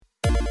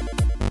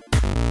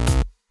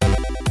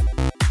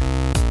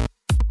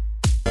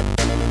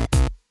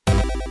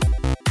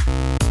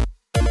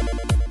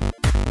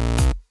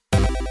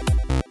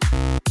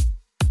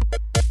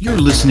You're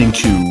listening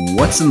to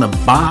What's in the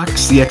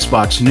Box, the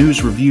Xbox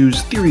News,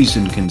 Reviews, Theories,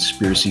 and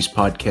Conspiracies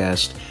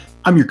podcast.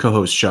 I'm your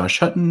co-host, Josh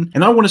Hutton,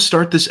 and I want to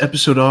start this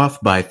episode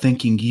off by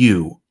thanking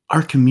you,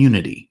 our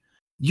community.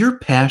 Your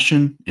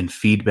passion and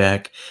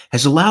feedback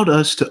has allowed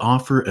us to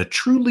offer a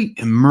truly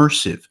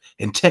immersive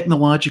and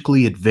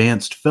technologically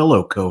advanced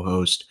fellow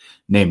co-host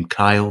named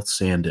Kyle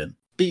Sandin.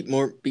 Beat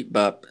more, beat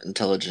bop,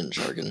 intelligent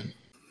jargon.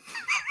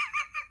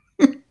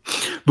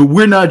 But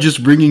we're not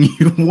just bringing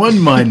you one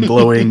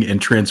mind-blowing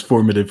and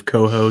transformative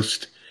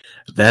co-host.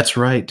 That's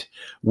right.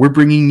 We're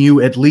bringing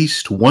you at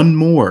least one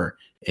more,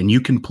 and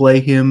you can play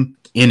him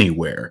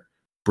anywhere.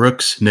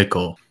 Brooks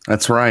Nickel.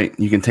 That's right.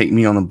 You can take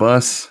me on the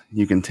bus.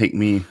 You can take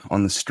me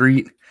on the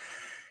street.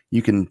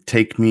 You can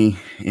take me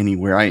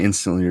anywhere. I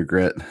instantly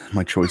regret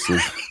my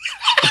choices.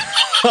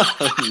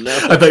 Oh, no.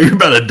 I thought you were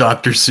about to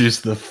Dr.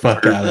 Seuss the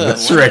fuck out of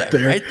us right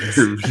there.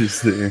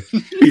 Just there.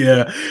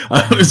 Yeah,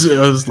 I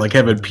was like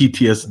having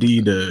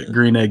PTSD to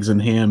Green Eggs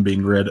and Ham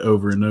being read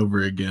over and over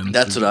again.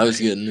 That's what I was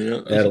getting.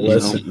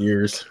 Adolescent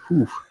years.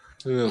 Whew.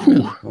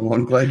 Oh, Well,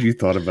 I'm glad you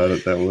thought about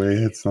it that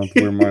way. That's not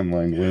where my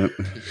mind went.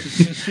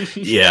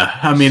 Yeah,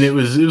 I mean it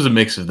was a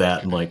mix of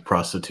that and like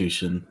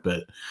prostitution,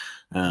 but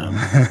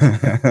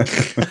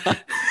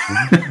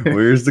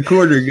Where's the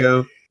quarter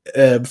go?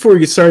 before we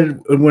get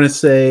started, I want to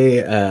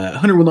say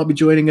Hunter will not be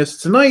joining us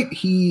tonight.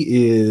 He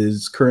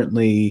is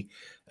currently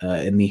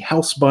in the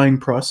house buying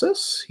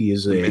process. He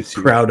is a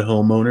proud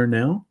homeowner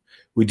now.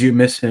 We do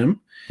miss him,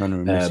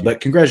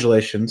 but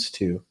congratulations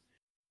to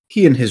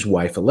he and his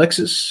wife,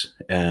 Alexis.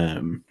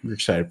 We're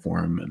excited for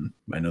him, and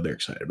I know they're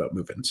excited about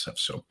moving and stuff.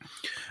 So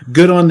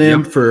good on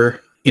them for,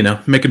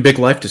 making big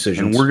life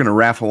decisions. And we're going to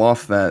raffle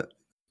off that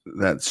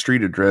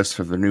street address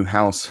for the new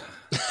house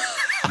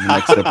in the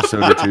next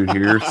episode or two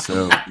here.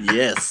 So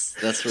yes,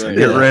 that's right.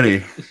 Get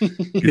ready.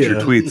 Get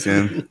your tweets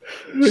in.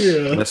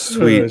 Yeah. Best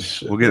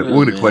tweet. We'll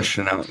get a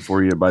question out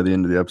for you by the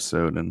end of the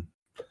episode, and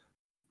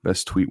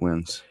best tweet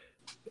wins.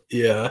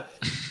 Yeah.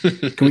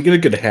 Can we get a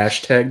good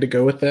hashtag to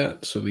go with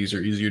that so these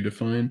are easier to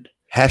find?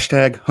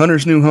 Hashtag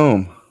Hunter's New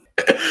Home.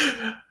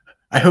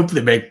 I hope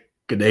they make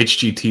an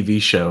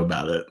HGTV show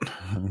about it.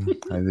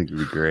 I think it'd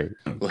be great.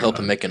 We'll help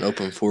him make an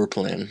open floor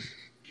plan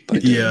by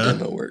doing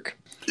demo work.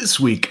 This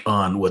week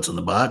on What's in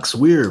the Box,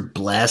 we're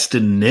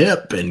blasting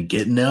Nip and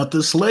getting out the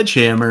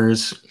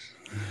sledgehammers.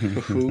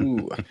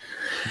 Ooh.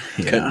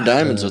 Cutting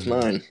diamonds with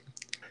mine.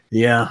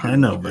 Yeah, I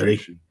know, buddy.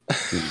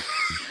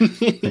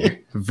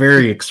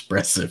 Very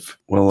expressive.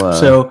 Well,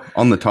 so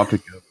on the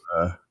topic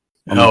of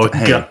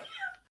God.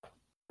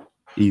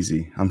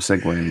 Easy. I'm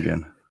segueing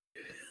again.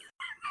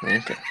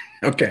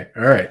 Okay.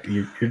 All right.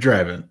 You're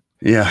driving.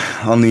 Yeah.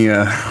 On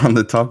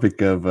the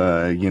topic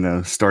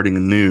of starting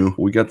anew,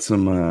 we got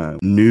some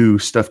new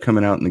stuff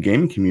coming out in the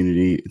gaming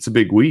community. It's a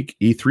big week.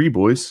 E3,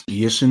 boys.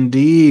 Yes,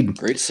 indeed.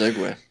 Great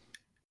segue.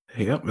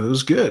 Yep, it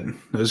was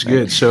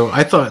good. So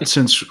I thought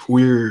since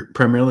we're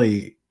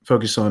primarily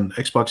focused on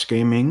Xbox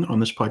gaming on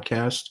this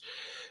podcast,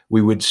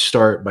 we would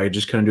start by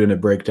just kind of doing a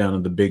breakdown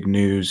of the big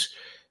news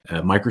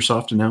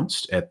Microsoft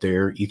announced at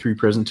their E3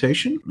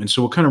 presentation. And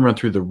so we'll kind of run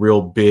through the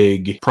real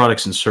big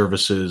products and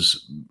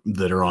services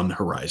that are on the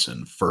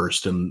horizon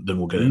first, and then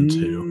we'll get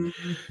into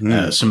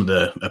some of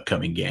the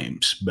upcoming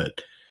games.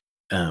 But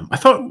I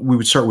thought we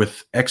would start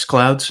with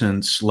xCloud,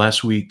 since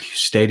last week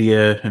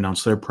Stadia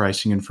announced their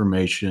pricing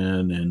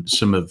information and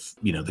some of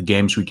the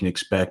games we can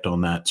expect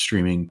on that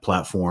streaming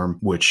platform,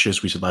 which,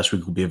 as we said last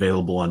week, will be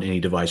available on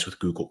any device with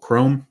Google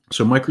Chrome.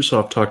 So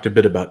Microsoft talked a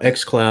bit about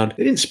xCloud.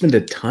 They didn't spend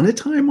a ton of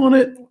time on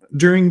it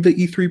during the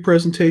E3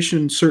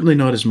 presentation, certainly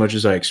not as much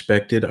as I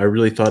expected. I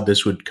really thought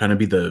this would kind of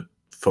be the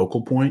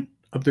focal point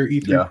of their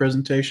E3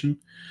 presentation.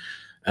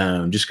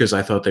 Just because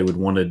I thought they would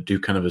want to do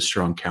kind of a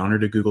strong counter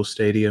to Google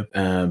Stadia.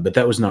 But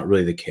that was not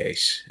really the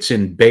case. It's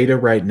in beta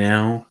right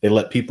now. They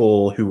let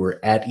people who were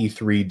at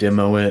E3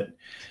 demo it.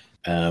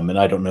 And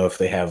I don't know if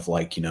they have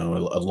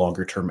a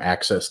longer term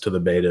access to the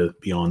beta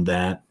beyond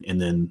that.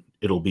 And then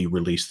it'll be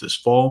released this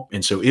fall.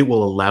 And so it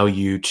will allow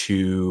you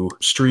to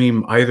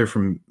stream either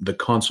from the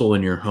console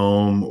in your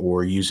home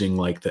or using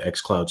like the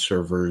xCloud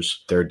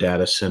servers, their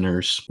data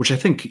centers, which I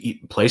think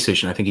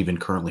PlayStation, even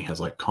currently has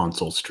like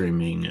console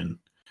streaming. And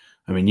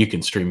I mean, you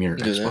can stream your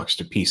Xbox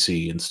to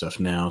PC and stuff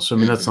now. So, I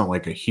mean, that's not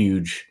like a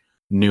huge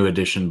new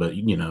addition, but,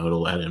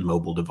 it'll add in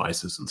mobile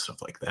devices and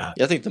stuff like that.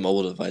 Yeah, I think the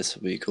mobile device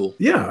would be cool.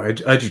 Yeah,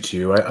 I do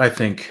too. I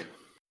think...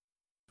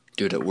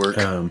 Do it at work.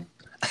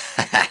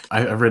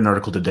 I've read an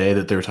article today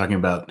that they were talking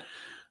about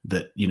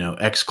that,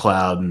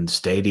 xCloud and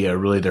Stadia,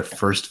 really their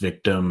first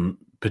victim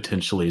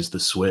potentially is the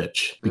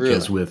Switch.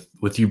 Because with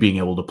you being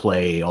able to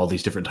play all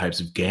these different types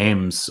of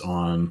games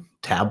on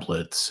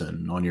tablets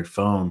and on your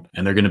phone,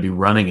 and they're going to be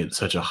running at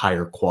such a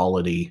higher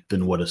quality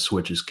than what a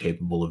Switch is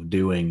capable of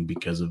doing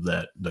because of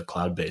the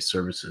cloud-based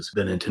services.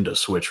 The Nintendo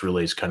Switch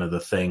really is kind of the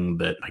thing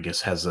that I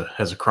guess has a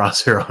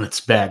crosshair on its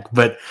back.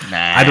 But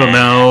I don't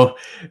know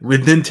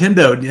with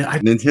Nintendo.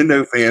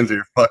 Nintendo fans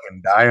are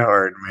fucking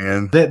diehard,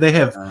 man. They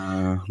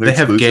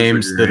have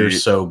games that are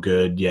so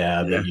good,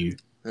 that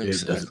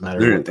It doesn't matter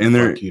They're- what the and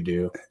they're- fuck you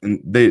do.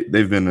 And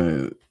they've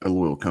been a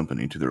loyal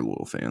company to their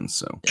loyal fans.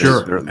 So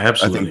Sure, they're-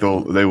 absolutely. I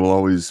think they will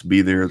always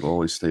be there. They'll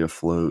always stay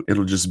afloat.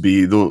 It'll just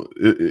be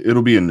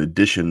it'll be an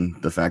addition.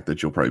 The fact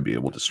that you'll probably be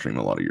able to stream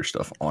a lot of your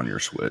stuff on your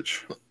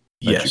Switch that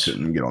Yes. you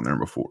couldn't get on there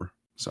before.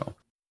 So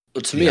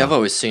Well, to me, Yeah. I've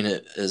always seen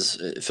it as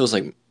it feels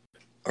like,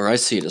 or I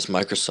see it as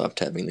Microsoft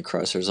having the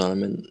crosshairs on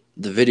them. And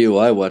the video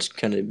I watched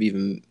kind of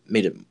even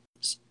made it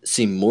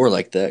seem more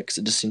like that because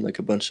it just seemed like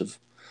a bunch of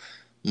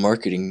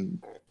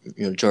marketing,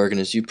 jargon,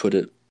 as you put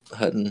it,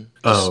 Hutton.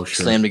 Oh, just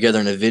sure. slammed together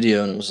in a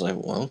video, and it was like,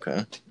 well,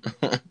 okay.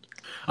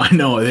 I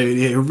know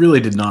it really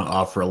did not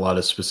offer a lot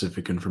of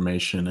specific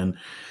information,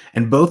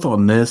 and both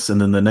on this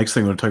and then the next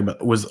thing we're talking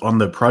about was on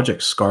the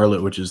Project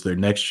Scarlet, which is their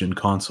next gen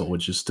console,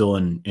 which is still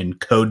in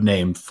code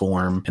name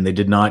form, and they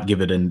did not give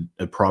it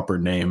a proper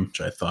name, which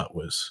I thought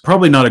was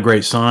probably not a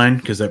great sign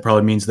because that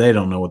probably means they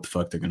don't know what the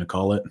fuck they're going to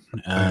call it.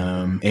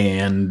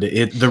 And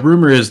the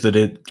rumor is that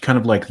it kind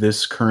of like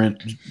this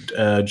current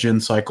gen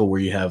cycle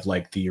where you have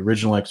like the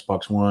original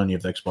Xbox One, you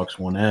have the Xbox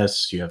One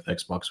S, you have the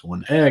Xbox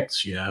One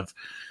X, you have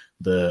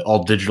the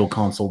all digital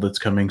console that's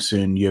coming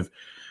soon. You have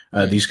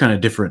these kind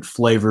of different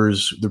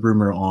flavors. The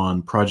rumor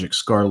on Project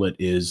Scarlet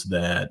is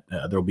that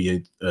there'll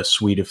be a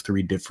suite of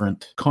 3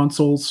 different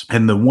consoles.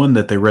 And the one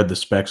that they read the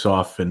specs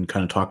off and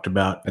kind of talked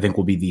about, I think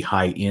will be the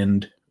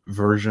high-end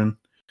version.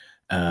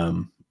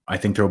 I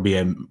think there'll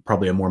be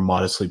probably a more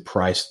modestly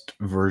priced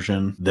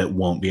version that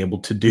won't be able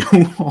to do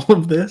all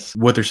of this.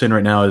 What they're saying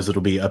right now is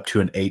it'll be up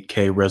to an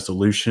 8K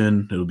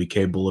resolution. It'll be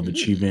capable of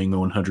achieving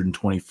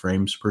 120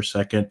 frames per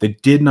second. They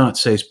did not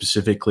say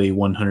specifically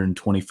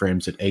 120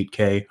 frames at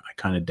 8K. I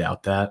kind of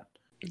doubt that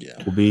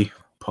Yeah. will be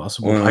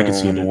possible. I can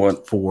see it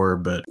at 4,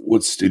 but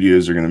what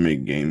studios are going to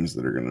make games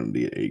that are going to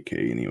be at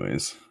 8K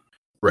anyways?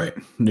 right.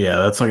 Yeah,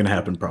 that's not going to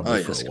happen probably Oh,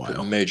 yeah, for it's a gonna put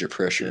while. major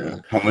pressure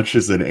on. How much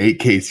is an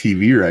 8K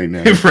TV right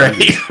now?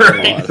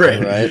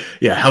 right.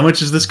 Yeah, how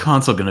much is this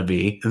console going to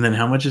be? And then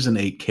how much is an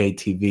 8K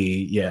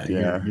TV? Yeah,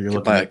 Yeah. you're Could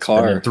looking buy a at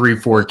car. spending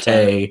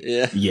 3-4K.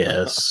 Yeah.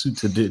 Yes,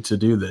 to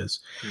do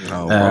this.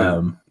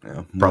 Oh,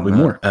 Probably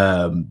more.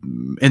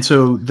 And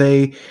so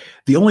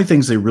the only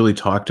things they really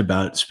talked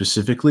about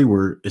specifically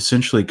were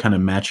essentially kind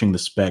of matching the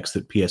specs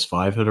that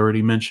PS5 had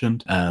already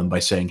mentioned by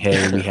saying,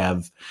 hey, we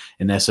have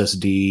an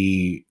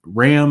SSD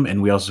RAM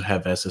and we also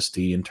have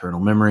SSD internal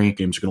memory.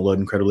 Games are going to load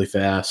incredibly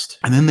fast.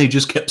 And then they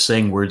just kept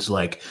saying words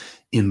like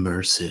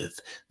immersive.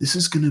 This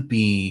is going to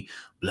be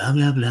blah,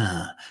 blah,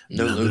 blah.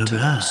 No blah, load blah,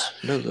 times.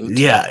 No load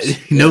Yeah,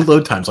 times. no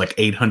load times, like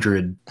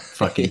 800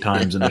 fucking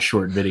times in a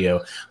short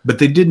video. But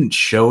they didn't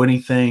show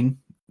anything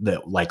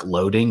that like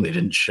loading. They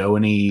didn't show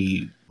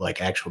any like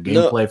actual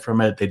gameplay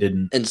from it. They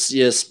didn't. And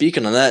yeah,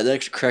 speaking on that,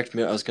 actually cracked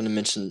me up. I was going to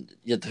mention,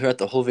 throughout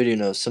the whole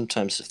video,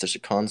 sometimes if there's a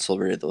console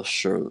video, they'll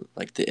show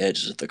like the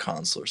edges of the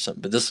console or something.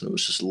 But this one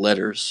was just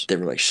letters. They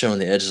were like showing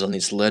the edges on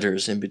these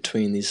letters in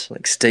between these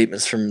like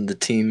statements from the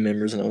team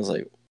members, and I was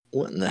like,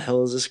 what in the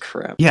hell is this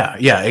crap? Yeah,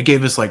 it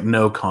gave us like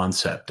no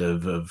concept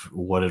of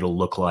what it'll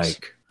look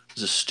like,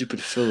 It's a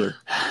stupid filler.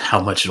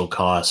 how much it'll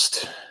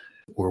cost,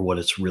 or what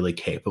it's really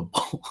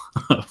capable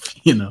of,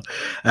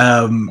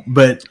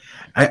 But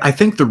I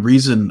think the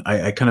reason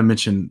I kind of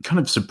mentioned, kind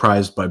of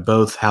surprised by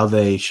both how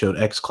they showed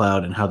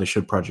xCloud and how they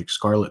showed Project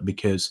Scarlet,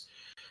 because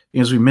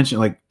as we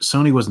mentioned, like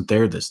Sony wasn't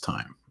there this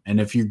time. And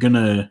if you're going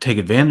to take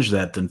advantage of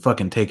that, then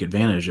fucking take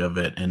advantage of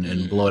it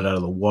and blow it out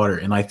of the water.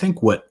 And I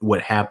think what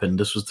happened,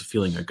 this was the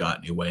feeling I got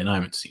anyway, and I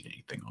haven't seen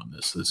anything on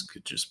this. This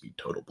could just be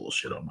total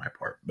bullshit on my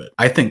part. But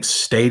I think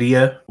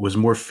Stadia was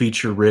more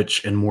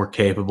feature-rich and more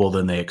capable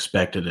than they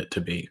expected it to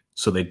be.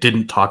 So they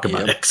didn't talk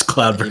about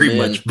xCloud very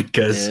much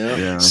because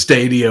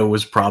Stadia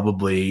was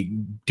probably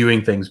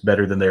doing things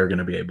better than they were going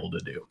to be able to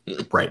do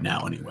right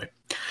now anyway.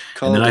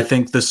 And then I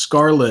think the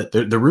Scarlet,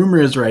 the rumor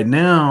is right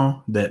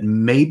now that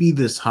maybe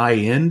this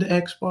high-end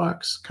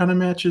Xbox kind of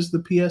matches the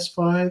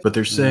PS5, but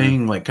they're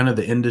saying like kind of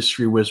the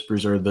industry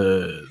whispers are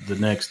the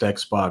next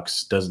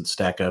Xbox doesn't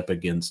stack up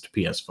against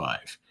PS5.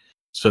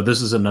 So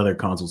this is another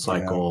console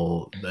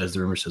cycle, as the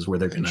rumor says, where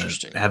they're going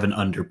to have an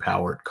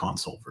underpowered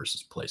console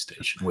versus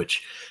PlayStation,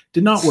 which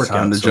did not work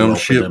out so well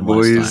for them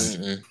last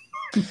time.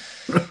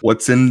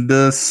 What's in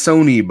the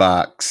Sony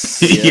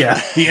box? Yeah.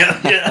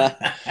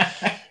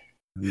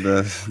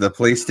 The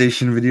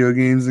PlayStation Video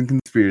Games and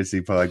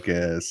Conspiracy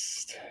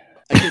Podcast.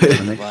 I get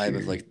the vibe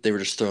of like they were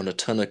just throwing a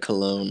ton of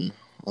cologne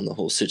on the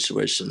whole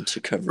situation to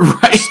cover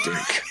Right. the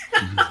stink.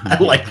 I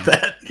like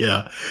that.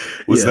 Yeah.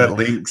 Was that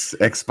Link's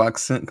Xbox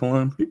scent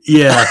cologne?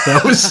 Yeah,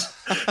 that was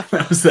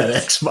that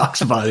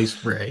Xbox body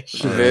spray.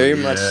 Very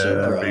much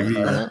so, bro. baby.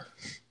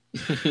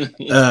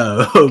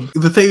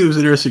 The thing that was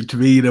interesting to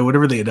me,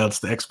 whenever they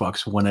announced the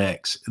Xbox One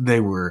X,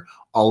 they were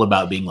all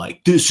about being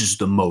like, this is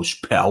the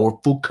most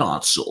powerful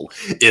console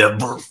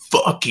ever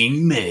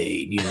fucking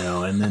made,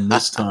 and then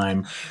this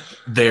time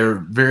they're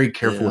very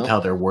careful with how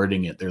they're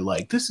wording it. They're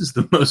like, this is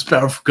the most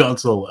powerful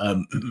console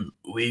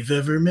we've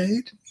ever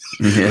made.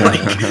 And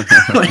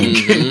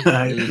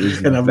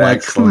I'm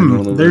like,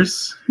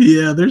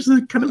 there's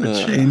a kind of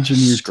a change in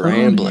your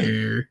tone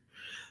here.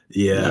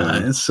 Yeah,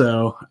 and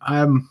so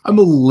I'm a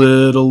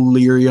little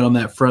leery on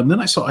that front. And then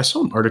I saw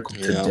an article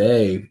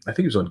today. I think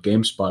it was on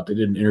GameSpot. They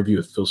did an interview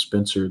with Phil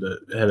Spencer, the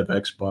head of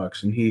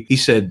Xbox, and he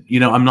said,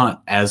 I'm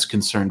not as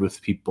concerned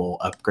with people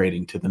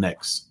upgrading to the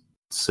next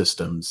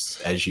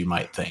systems as you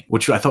might think,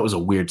 which I thought was a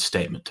weird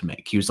statement to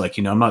make. He was like,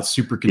 I'm not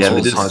super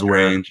concerned with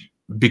hardware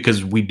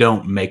because we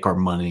don't make our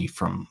money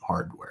from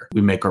hardware. We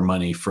make our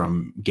money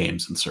from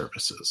games and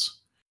services.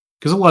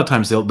 Because a lot of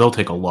times they'll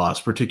take a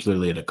loss,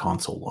 particularly at a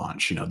console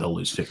launch. They'll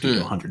lose $50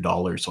 to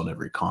 $100 on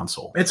every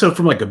console. And so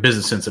from like a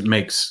business sense, it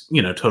makes,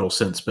 total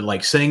sense. But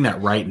like saying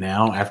that right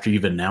now after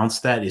you've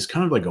announced that is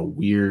kind of like a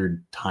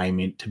weird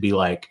timing to be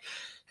like,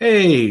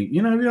 hey, if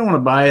you don't want to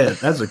buy it,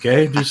 that's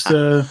okay. Just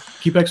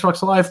keep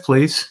Xbox alive,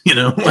 please.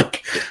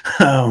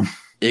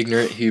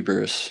 Ignorant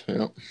hubris.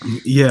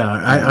 Yeah,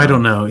 I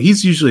don't know.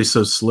 He's usually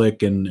so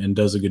slick and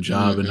does a good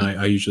job. And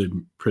I usually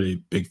am a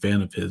pretty big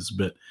fan of his.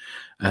 But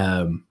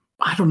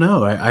I don't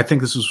know. I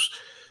think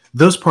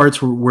those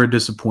parts were a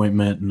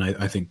disappointment, and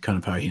I think kind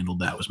of how he handled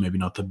that was maybe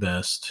not the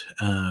best.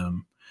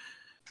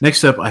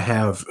 Next up, I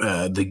have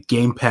the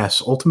Game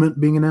Pass Ultimate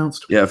being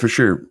announced. Yeah, for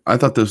sure. I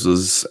thought this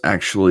was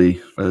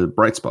actually a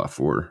bright spot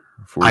for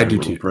I do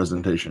too.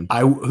 Presentation.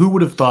 Who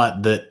would have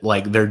thought that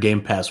like their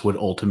Game Pass would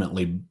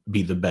ultimately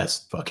be the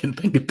best fucking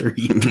thing at their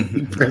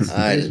E3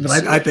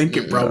 presentation? I think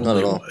it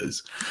probably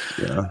was.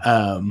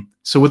 Yeah.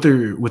 So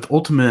with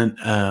Ultimate,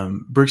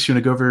 Brooks, you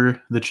want to go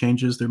over the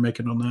changes they're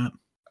making on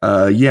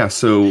that? Yeah,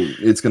 so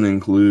it's going to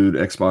include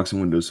Xbox and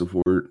Windows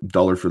support,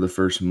 $1 for the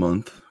first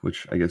month,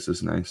 which I guess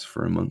is nice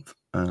for a month.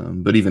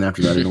 But even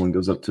after that, it only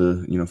goes up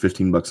to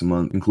 $15 a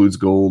month. Includes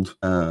gold,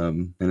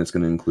 and it's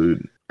going to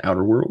include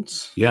Outer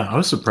Worlds. Yeah, I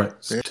was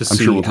surprised to see.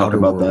 I'm sure we'll talk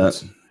about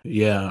Worlds. that.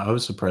 Yeah, I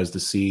was surprised to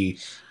see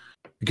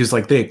because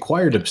like they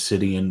acquired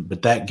Obsidian,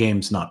 but that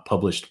game's not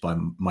published by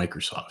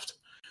Microsoft.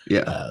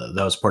 Yeah,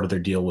 that was part of their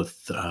deal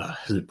with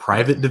is it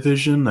Private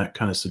Division, that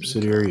kind of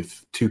subsidiary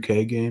of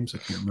 2K Games. I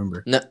can't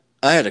remember. No,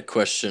 I had a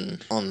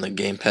question on the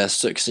Game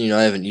Pass because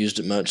I haven't used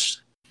it much.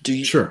 Do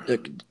you sure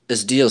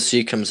as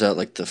DLC comes out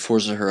like the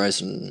Forza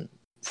Horizon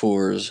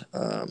 4's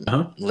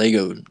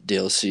Lego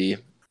DLC,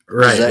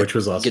 right? Which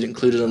was awesome. Get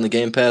included on the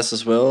Game Pass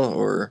as well,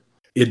 or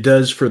it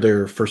does for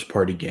their first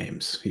party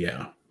games.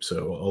 Yeah,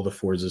 so all the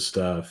Forza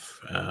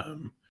stuff.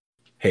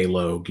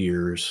 Halo,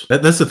 Gears.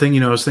 That's the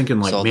thing, I was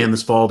thinking like, man,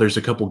 this fall there's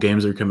a couple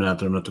games that are coming out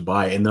that I'm not to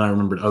buy, and then I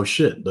remembered, oh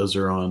shit, those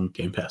are on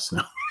Game Pass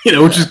now.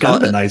 Which is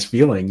kind of a nice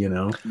feeling,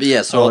 But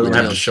yeah, so all I don't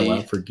have to shell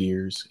out for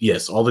Gears.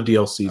 Yes, all the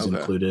DLCs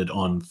included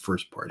on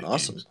first party.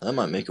 Awesome, games. That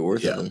might make it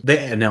worth it. Then.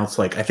 They announced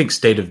I think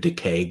State of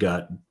Decay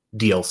got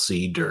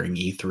DLC during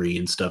E3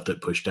 and stuff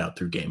that pushed out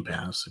through Game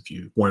Pass. If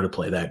you wanted to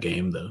play that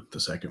game, the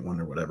second one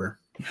or whatever.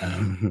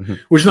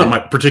 Which is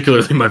not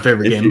particularly my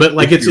favorite game, but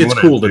like it's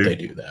cool that they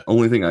do that.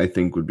 Only thing I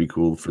think would be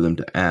cool for them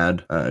to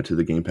add to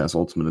the Game Pass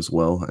Ultimate as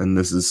well, and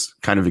this is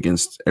kind of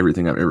against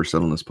everything I've ever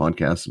said on this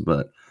podcast,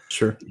 but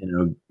sure,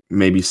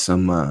 maybe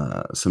some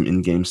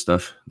in-game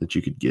stuff that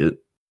you could get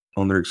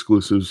on their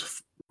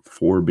exclusives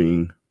for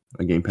being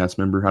a Game Pass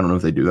member. I don't know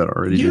if they do that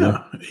already.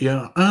 Yeah.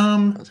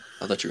 I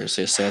thought you were going to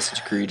say Assassin's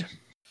Creed.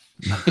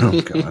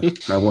 Oh God,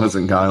 I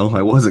wasn't, Kyle.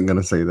 I wasn't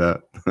going to say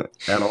that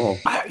at all.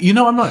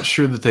 I'm not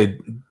sure that they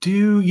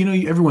do.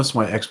 Every once in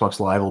a while,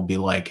 Xbox Live will be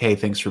like, "Hey,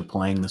 thanks for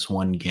playing this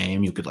one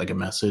game." You get like a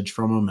message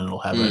from them, and it'll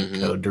have a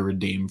code to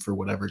redeem for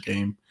whatever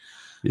game.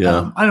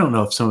 Yeah, I don't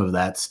know if some of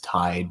that's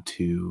tied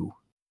to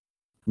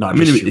not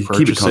just your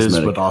purchases,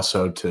 but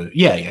also to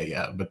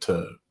but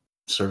to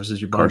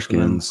services you buy from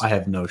them. I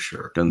have no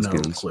gun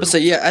skins. Clue. So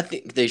I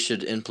think they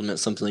should implement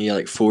something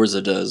like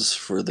Forza does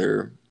for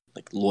their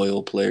like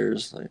loyal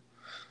players. Like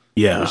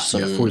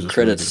some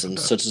credits in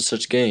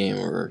such game,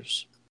 or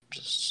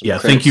just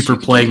thank you for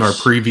playing our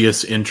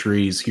previous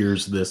entries.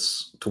 Here's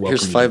this to welcome.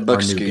 Here's $5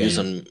 SKUs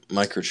and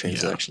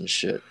microtransaction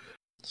shit.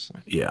 So.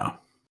 Yeah,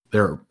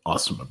 they're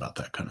awesome about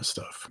that kind of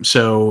stuff.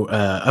 So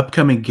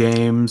upcoming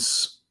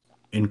games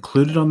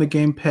included on the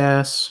Game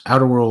Pass: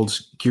 Outer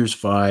Worlds, Gears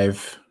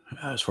 5.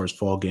 As far as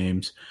fall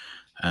games,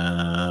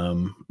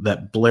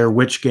 that Blair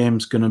Witch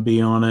game's going to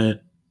be on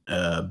it.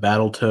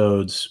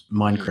 Battletoads,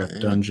 Minecraft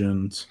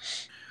Dungeons.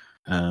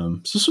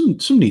 So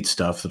some neat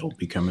stuff that'll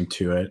be coming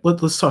to it.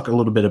 Let's talk a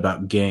little bit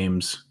about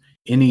games.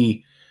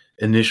 Any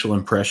initial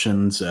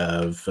impressions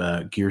of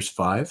Gears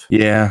 5?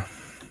 Yeah,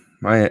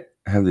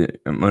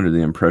 I'm under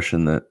the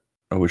impression that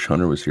I wish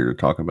Hunter was here to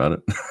talk about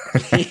it.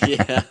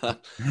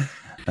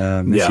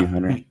 Miss you,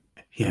 Hunter.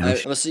 Yeah.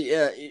 With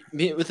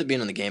it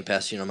being on the Game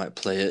Pass, I might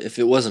play it. If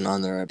it wasn't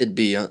on there, I'd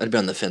be on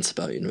the fence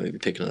about maybe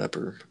picking it up,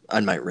 or I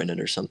might rent it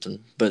or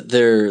something. But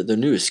their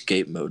new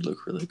escape mode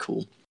looked really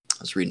cool.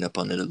 I was reading up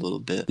on it a little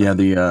bit. Yeah,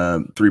 the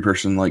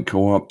 3-person like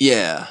co-op.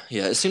 Yeah,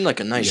 it seemed like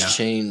a nice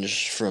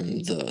change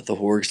from the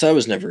Horde. Because I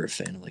was never a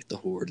fan of like the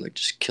Horde, like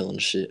just killing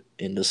shit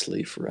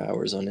endlessly for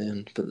hours on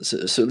end. But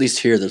so at least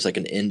here, there's like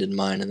an end in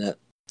mind, and that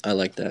I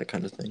like that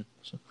kind of thing.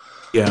 So.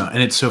 Yeah,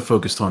 and it's so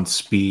focused on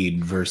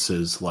speed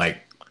versus like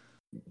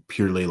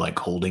purely like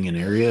holding an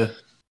area,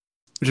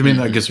 which I mean,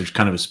 I guess there's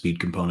kind of a speed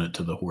component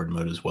to the Horde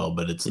mode as well,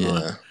 but it's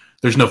not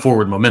there's no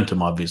forward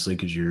momentum, obviously,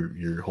 because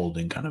you're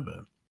holding kind of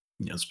a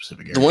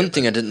specific area. The one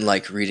thing I didn't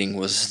like reading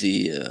was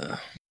the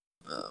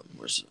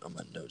where's it on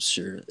my notes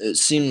here? It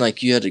seemed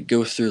like you had to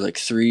go through like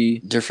 3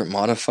 different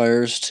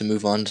modifiers to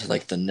move on to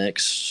like the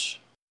next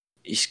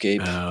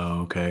escape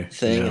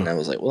thing, and I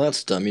was like, well,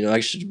 that's dumb. I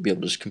should be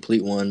able to just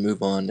complete one,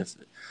 move on,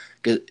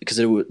 because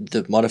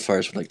the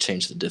modifiers would like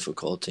change the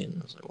difficulty,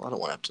 and I was like, well, I don't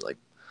want to have to like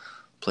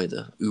play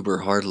the uber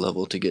hard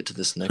level to get to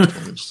this next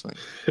one. Just like,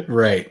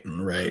 right.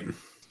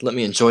 Let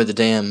me enjoy the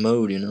damn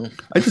mode,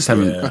 I just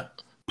haven't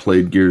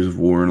played Gears of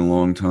War in a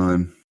long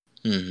time.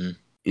 Mm-hmm.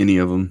 Any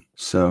of them,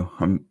 so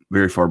I'm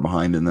very far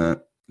behind in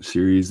that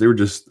series. They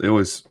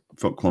always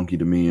felt clunky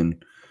to me,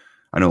 and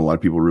I know a lot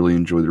of people really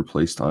enjoy their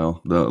play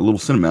style. The little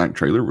cinematic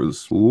trailer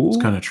was cool.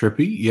 It's kind of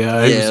trippy.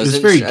 It was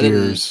very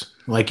Gears.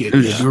 Like it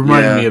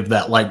reminded me of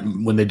that, like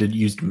when they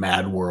used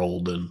Mad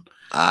World, and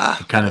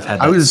it kind of had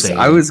that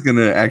I was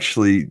gonna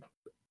actually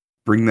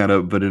bring that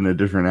up, but in a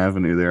different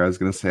avenue there. I was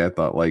gonna say I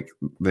thought like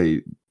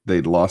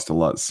they'd lost a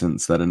lot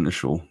since that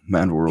initial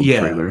Mad World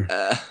trailer.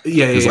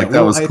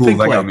 That was cool.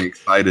 That got me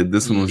excited.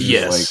 This one was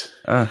just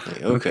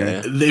like,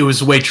 okay. It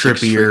was way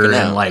trippier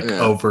and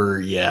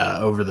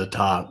over the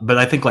top. But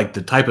I think like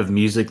the type of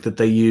music that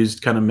they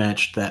used kind of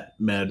matched that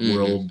Mad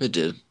World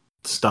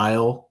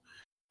style.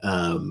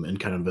 And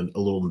kind of a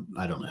little,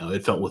 I don't know,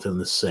 it felt within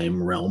the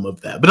same realm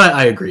of that. But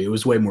I agree. It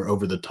was way more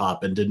over the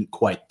top and didn't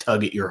quite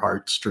tug at your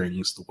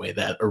heartstrings the way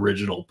that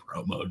original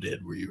promo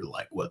did, where you were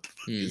like, what the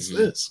fuck is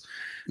this?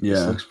 Yeah.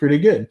 This looks pretty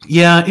good.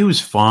 Yeah, it was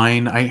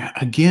fine.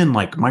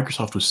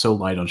 Microsoft was so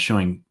light on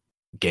showing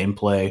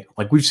gameplay.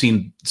 Like we've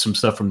seen some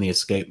stuff from the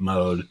escape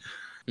mode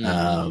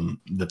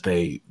that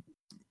they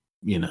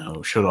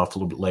showed off a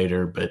little bit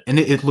later, but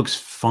it looks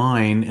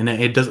fine, and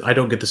it does. I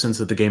don't get the sense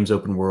that the game's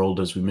open world,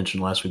 as we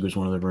mentioned last week, was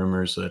one of the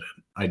rumors that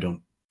I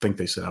don't think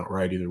they said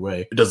outright either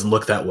way. It doesn't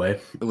look that way.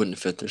 It wouldn't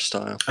fit their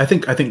style. I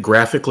think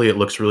graphically it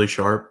looks really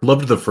sharp.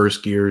 Loved the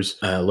first Gears.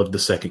 Loved the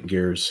second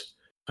Gears.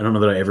 I don't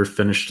know that I ever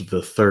finished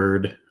the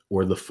third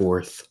or the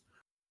fourth.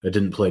 I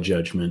didn't play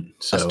Judgment.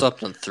 So I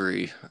stopped on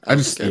 3. I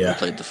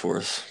played the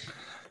fourth.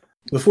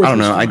 The fourth. I don't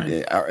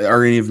know.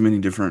 Are any of them any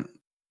different?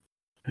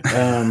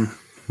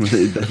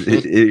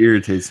 It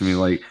irritates me,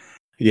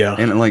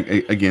 and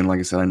again, like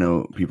I said, I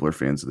know people are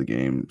fans of the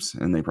games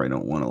and they probably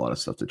don't want a lot of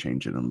stuff to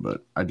change in them,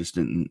 but I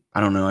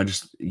don't know,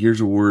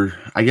 Gears of War,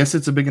 I guess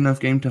it's a big enough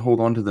game to hold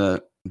on to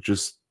that,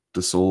 just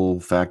the sole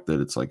fact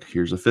that it's like,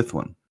 here's a 5th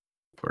one.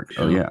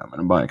 I'm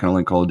gonna buy it, kind of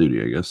like Call of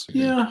Duty, I guess.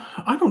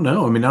 I don't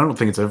know. I mean, I don't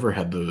think it's ever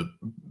had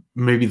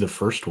maybe the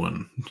first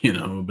one,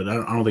 but I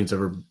don't think it's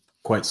ever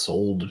quite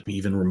sold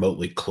even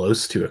remotely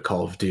close to a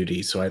Call of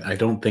Duty. So I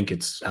don't think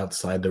it's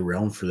outside the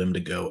realm for them to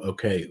go,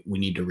 okay, we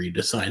need to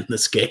redesign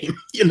this game,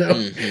 No,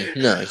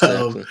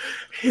 exactly.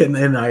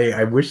 And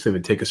I wish they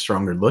would take a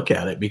stronger look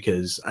at it,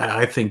 because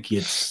I think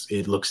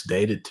it looks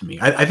dated to me.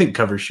 I think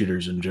cover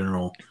shooters in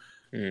general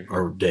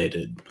are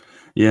dated.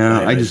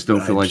 Yeah, I just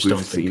don't feel like we've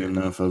seen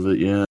enough of it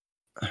yet.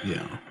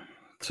 Yeah.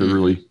 To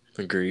really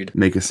agreed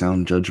make a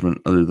sound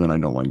judgment, other than I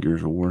don't like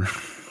Gears of War.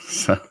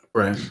 So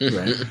Right.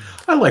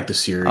 I like the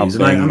series,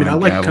 and I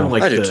like kind of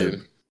like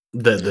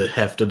the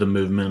heft of the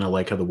movement. I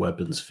like how the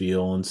weapons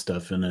feel and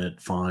stuff in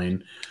it.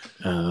 Fine.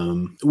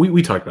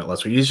 We talked about it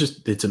last week.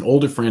 It's an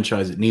older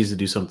franchise. It needs to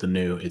do something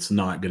new. It's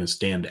not going to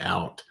stand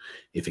out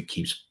if it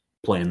keeps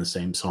playing the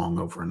same song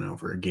over and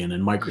over again.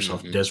 And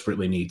Microsoft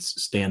desperately needs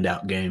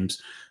standout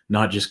games,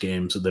 not just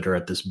games that are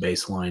at this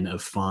baseline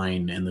of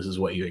fine and this is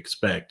what you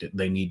expect.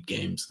 They need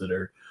games that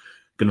are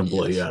going to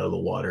blow you out of the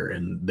water,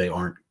 and they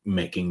aren't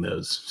making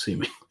those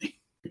seemingly.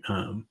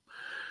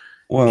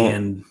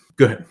 And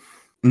go ahead.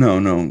 No.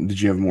 Did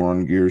you have more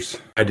on Gears?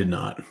 I did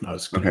not. I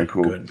was okay.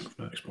 Cool. Go ahead.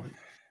 Next point.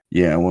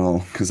 Yeah,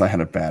 well, because I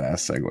had a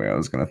badass segue I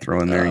was going to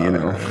throw in there,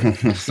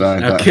 Right. So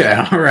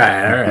all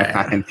right.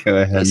 I'd go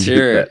ahead and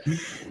get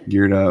that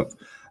geared up.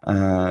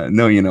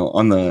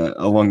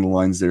 Along the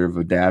lines there of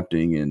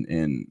adapting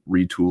and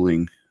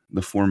retooling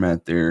the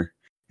format there,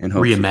 and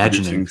hopefully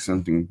producing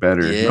something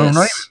better. Yes. No,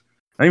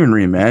 not even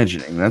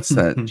reimagining. That's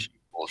that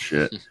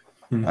bullshit.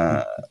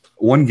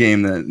 One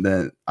game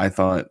that I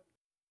thought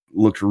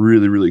looked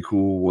really, really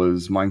cool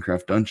was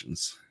Minecraft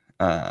Dungeons.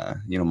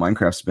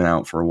 Minecraft's been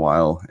out for a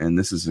while, and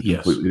this is a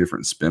completely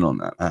different spin on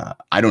that.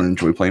 I don't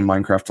enjoy playing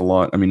Minecraft a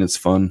lot. I mean, it's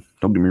fun,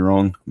 don't get me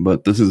wrong,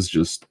 but this is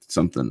just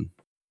something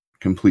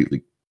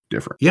completely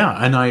different. Yeah,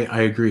 and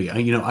I agree.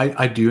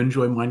 I do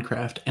enjoy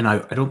Minecraft, and I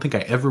don't think I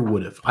ever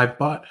would have. I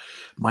bought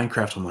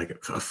Minecraft on like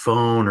a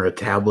phone or a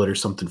tablet or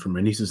something for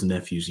my nieces and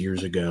nephews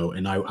years ago,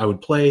 and I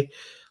would play.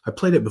 I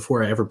played it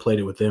before I ever played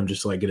it with them,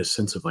 just so I get a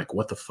sense of like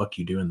what the fuck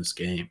you do in this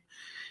game.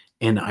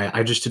 And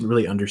I just didn't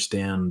really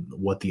understand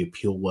what the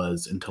appeal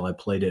was until I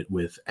played it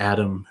with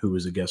Adam, who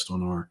was a guest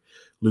on our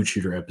Loot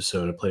Shooter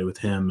episode. I played with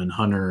him and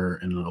Hunter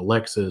and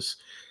Alexis,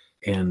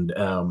 and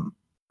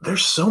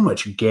there's so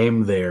much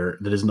game there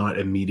that is not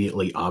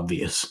immediately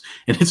obvious.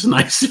 And it's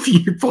nice if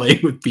you're playing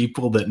with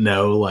people that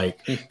know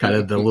like kind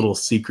of the little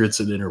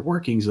secrets and inner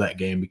workings of that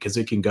game, because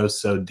it can go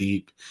so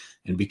deep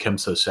and become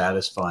so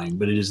satisfying,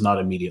 but it is not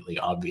immediately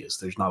obvious.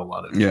 There's not a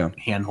lot of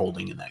hand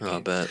holding in that game. I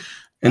bet.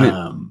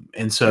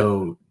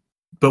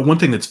 But one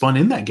thing that's fun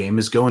in that game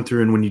is going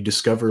through, and when you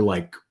discover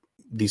like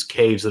these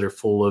caves that are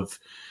full of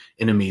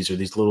enemies or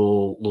these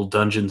little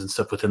dungeons and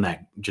stuff within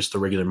that, just the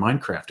regular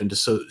Minecraft, and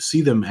to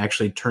see them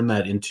actually turn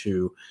that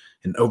into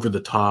an over the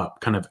top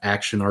kind of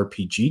action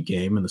RPG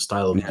game in the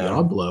style of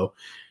Diablo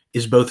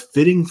is both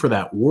fitting for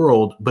that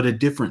world, but a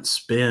different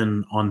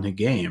spin on the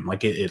game.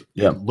 Like it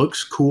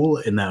looks cool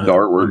in that the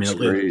artwork's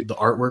great. The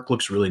artwork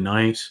looks really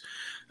nice.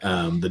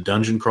 The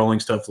dungeon crawling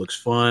stuff looks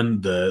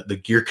fun.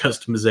 The gear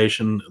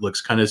customization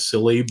looks kind of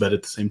silly, but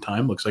at the same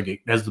time looks like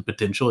it has the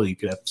potential. You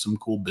could have some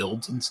cool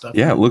builds and stuff.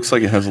 Yeah, it looks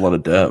like it has a lot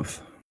of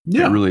depth.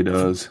 Yeah, it really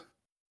does.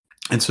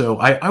 And so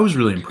I was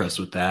really impressed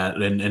with that.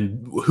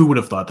 And who would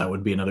have thought that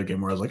would be another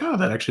game where I was like, oh,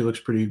 that actually looks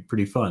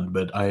pretty fun.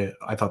 But I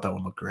thought that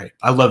one looked great.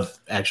 I love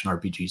action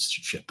RPG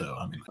shit, though.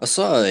 I mean, I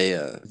saw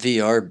a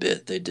VR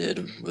bit they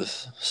did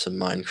with some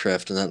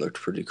Minecraft, and that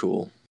looked pretty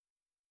cool.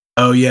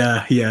 Oh,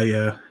 yeah.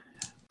 I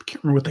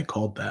can't remember what they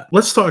called that.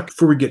 Let's talk,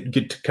 before we get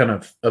to kind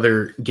of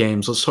other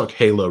games, let's talk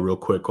Halo real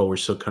quick while we're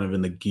still kind of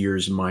in the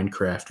Gears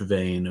Minecraft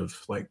vein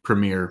of like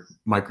premier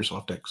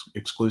Microsoft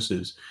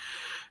exclusives.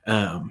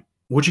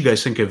 What'd you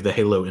guys think of the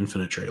Halo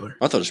Infinite trailer?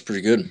 I thought it was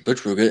pretty good. It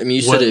looked real good. I mean,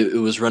 you said it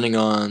was running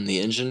on the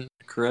engine,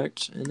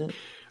 correct, in it?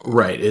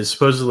 Right. It's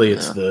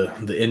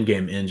the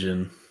in-game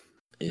engine.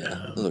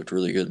 Yeah, it looked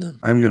really good then.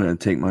 I'm going to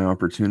take my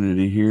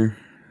opportunity here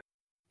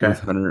with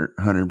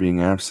Hunter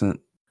being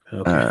absent.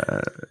 Okay.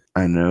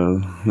 I know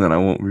that I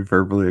won't be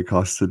verbally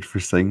accosted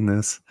for saying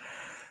this,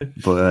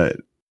 but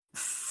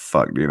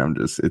fuck, dude,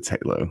 it's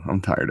Halo.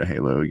 I'm tired of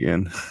Halo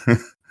again.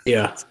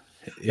 Yeah.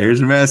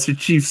 Here's Master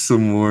Chief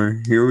some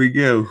more. Here we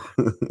go.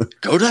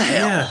 Go to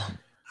hell.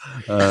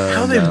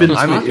 How they've been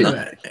talking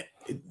about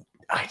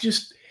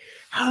it.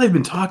 How they've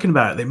been talking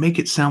about it. They make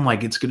it sound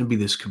like it's going to be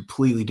this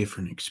completely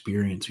different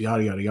experience.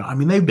 Yada, yada, yada. I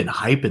mean, they've been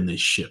hyping this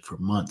shit for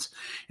months.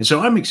 And so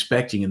I'm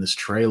expecting in this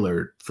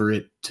trailer for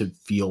it to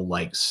feel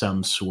like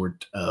some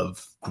sort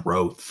of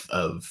growth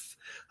of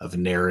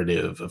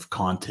narrative, of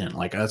content.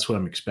 Like, that's what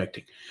I'm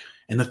expecting.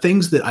 And the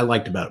things that I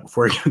liked about it,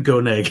 before I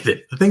go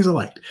negative, the things I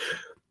liked,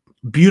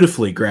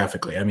 beautifully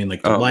graphically. I mean,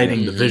 like the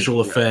lighting, the visual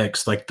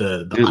effects, like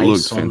the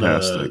ice on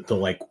the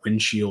like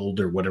windshield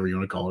or whatever you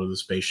want to call it, the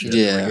spaceship.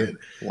 Yeah,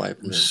 like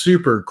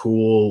super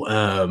cool.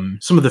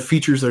 Some of the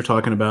features they're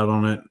talking about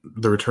on it,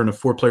 the return of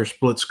 4-player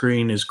split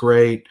screen is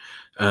great.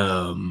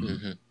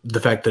 The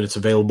fact that it's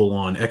available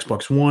on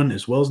Xbox One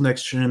as well as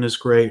next gen is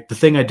great. The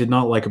thing I did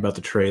not like about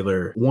the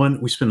trailer,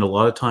 one, we spend a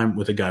lot of time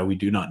with a guy we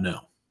do not know,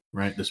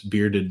 right? This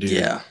bearded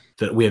dude.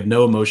 That we have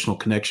no emotional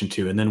connection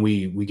to, and then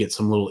we get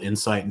some little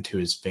insight into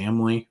his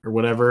family or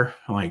whatever,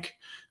 like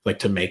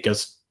to make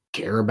us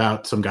care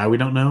about some guy we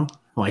don't know.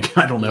 Like,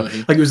 I don't know,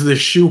 like it was this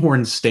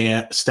shoehorn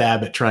stab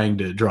at trying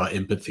to draw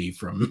empathy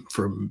from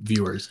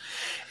viewers.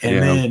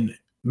 And then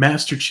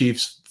Master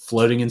Chief's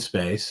floating in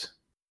space.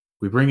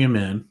 We bring him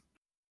in,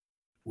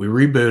 we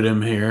reboot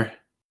him here,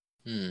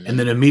 and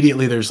then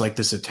immediately there's like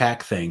this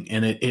attack thing,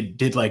 and it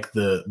did like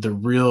the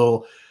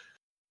real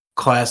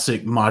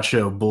classic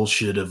macho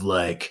bullshit of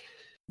like,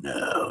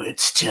 no,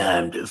 it's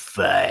time to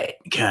fight.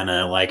 Kind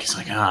of like, it's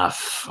like,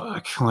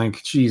 fuck.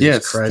 Like,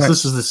 Jesus Christ.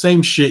 This is the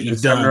same shit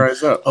you've done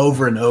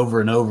over and over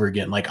and over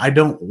again. Like, I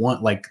don't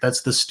want, like,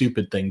 that's the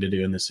stupid thing to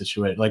do in this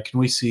situation. Like, can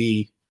we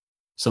see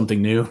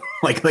something new?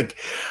 I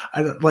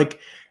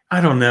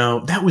don't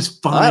know. That was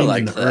fine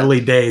in the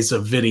early days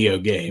of video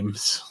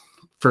games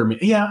for me.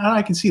 Yeah,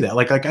 I can see that.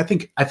 Like I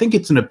think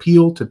it's an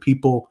appeal to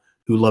people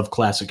who love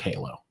classic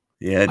Halo.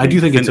 Yeah, I do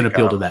think it's an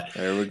appeal to that.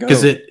 There we go.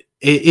 Because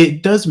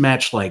it does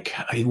match, like,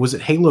 was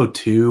it Halo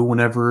 2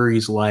 whenever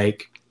he's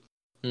like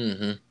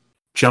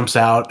jumps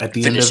out at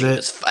the end of it? Finishing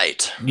this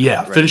fight.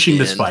 Yeah, right, finishing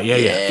this fight. Yeah.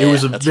 It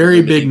was a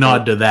very big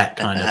nod to that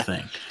kind of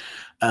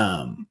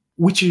thing.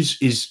 Which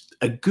is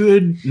a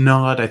good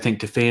nod, I think,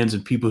 to fans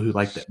and people who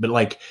like that. But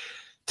like,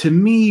 to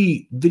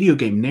me, video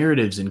game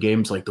narratives in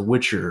games like The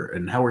Witcher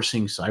and how we're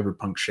seeing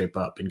Cyberpunk shape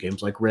up in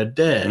games like Red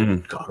Dead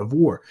and God of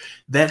War,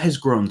 that has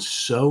grown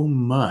so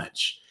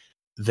much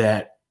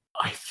that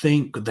I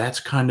think that's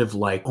kind of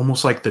like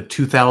almost like the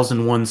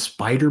 2001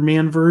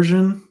 Spider-Man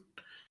version.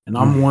 And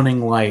I'm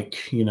wanting,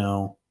 like, you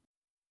know,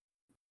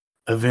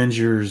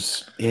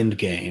 Avengers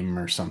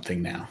Endgame or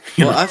something now.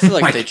 Well, I feel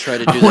like they tried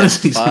to do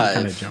that in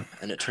 5,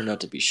 and it turned out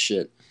to be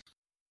shit.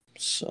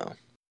 So.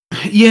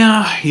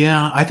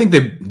 Yeah. I think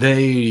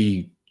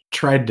they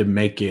tried to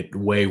make it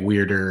way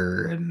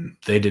weirder, and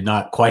they did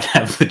not quite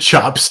have the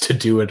chops to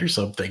do it or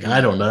something.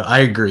 I don't know. I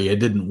agree. It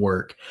didn't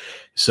work.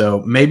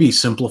 So maybe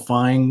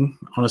simplifying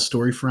on a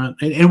story front,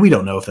 and we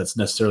don't know if that's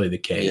necessarily the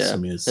case. Yeah, I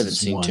mean, it's haven't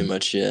seen too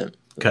much yet.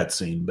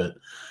 Cutscene, but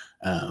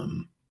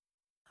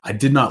I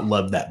did not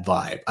love that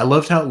vibe. I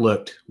loved how it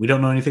looked. We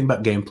don't know anything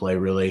about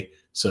gameplay really,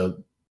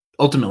 so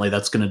ultimately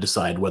that's going to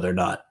decide whether or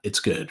not it's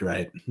good,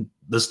 right?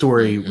 The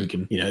story we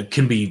can, it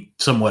can be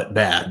somewhat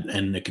bad,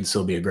 and it can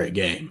still be a great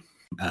game,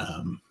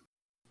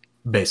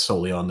 based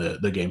solely on the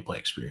gameplay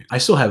experience. I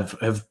still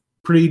have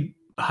pretty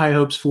high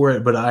hopes for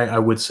it, but I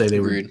would say they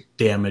were Agreed.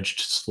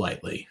 damaged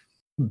slightly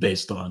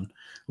based on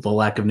the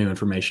lack of new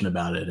information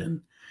about it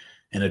and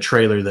a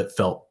trailer that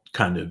felt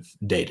kind of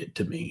dated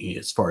to me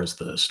as far as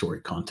the story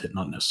content,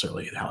 not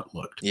necessarily how it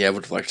looked. Yeah, I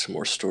would have liked some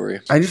more story.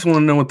 I just want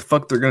to know what the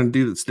fuck they're gonna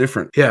do that's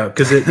different. Yeah,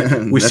 because we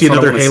That's see what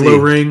I another wanna Halo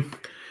see. ring,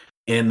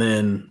 and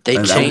then They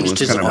And that changed was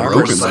his kind of armor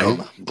broken,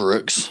 some,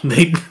 Brooks.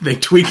 they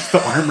tweaked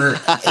the armor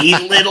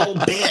a little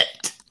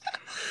bit.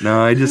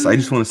 No, I just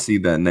want to see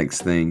that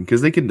next thing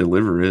because they can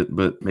deliver it,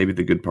 but maybe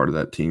the good part of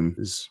that team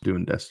is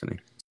doing Destiny.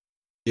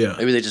 Yeah,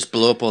 Maybe they just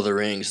blow up all the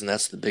rings, and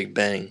that's the big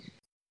bang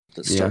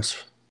that Yeah. starts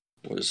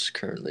what is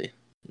currently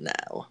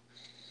now.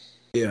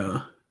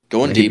 yeah.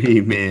 Going Maybe,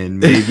 deep. man,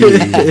 maybe.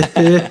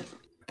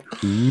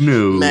 Who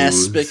knows? Mass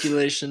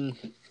speculation.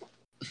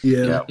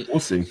 Yeah, we'll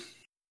see.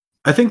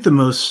 I think the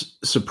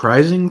most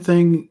surprising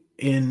thing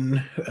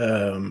in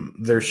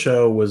their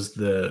show was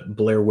the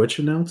Blair Witch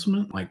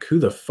announcement. Like, who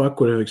the fuck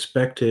would have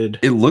expected?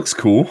 It looks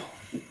cool.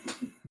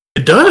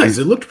 It does.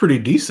 It looked pretty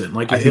decent.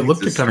 Like, I it think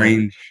looked it's a kind of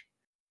strange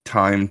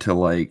time to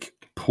like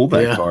pull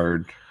that Yeah.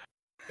 card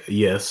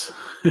yes.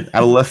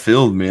 out of left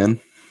field, man.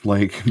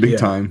 Like big Yeah.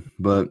 time,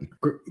 but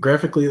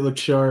Graphically, it looked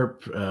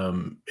sharp.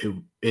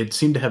 It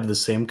seemed to have the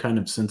same kind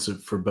of sense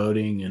of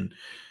foreboding and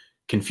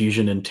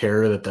confusion and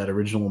terror that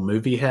original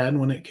movie had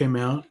when it came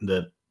out.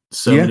 That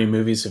so Yeah. many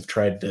movies have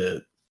tried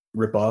to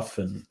rip off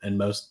and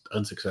most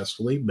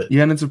unsuccessfully. But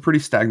yeah, and it's a pretty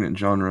stagnant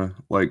genre.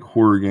 Like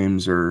horror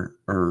games or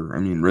I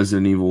mean,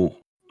 Resident Evil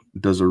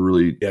does a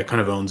really yeah, it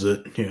kind of owns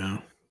it. Yeah,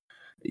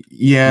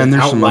 yeah, and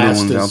there's some other Outlast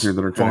ones out is there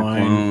that are kind of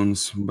fine.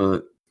 clones,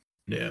 but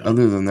yeah.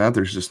 other than that,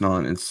 there's just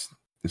not.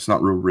 It's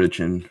not real rich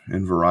in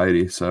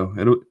variety. So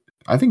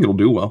I think it'll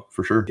do well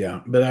for sure.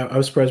 Yeah, but I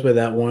was surprised by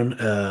that one.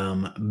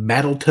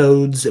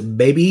 Battletoads,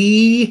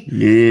 baby.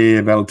 Yeah,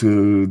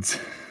 Battletoads.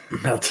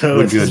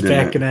 Battletoads good, is didn't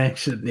back it? in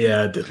action.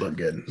 Yeah, it did look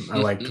good. I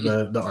liked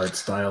the art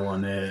style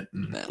on it.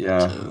 And, Yeah,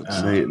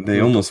 Battletoads. they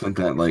it almost looked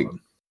went that like fun.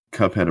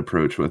 Cuphead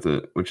approach with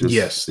it, which is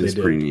Yes, they is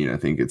did. pretty neat. I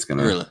think it's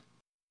gonna Really?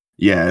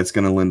 yeah, it's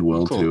gonna lend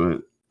well Cool. to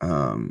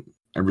it.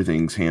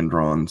 Everything's hand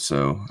drawn,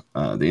 so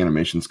the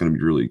animation's gonna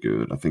be really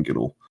good. I think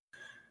it'll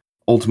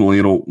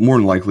more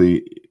than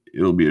likely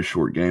it'll be a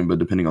short game, but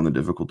depending on the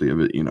difficulty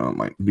of it, it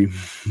might be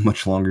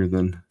much longer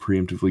than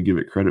preemptively give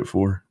it credit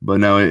for. But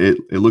no, it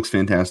looks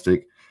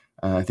fantastic.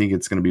 I think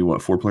it's going to be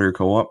 4-player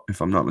co-op,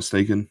 if I'm not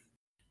mistaken.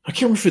 I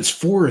can't remember if it's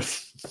 4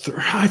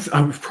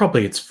 or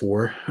probably it's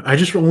 4. I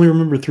just only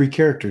remember 3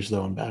 characters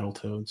though in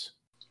Battletoads.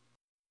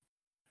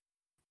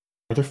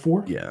 Are there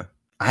 4? Yeah,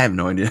 I have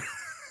no idea.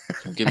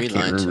 Don't give me I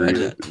can't lines.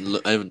 remember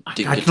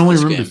I can only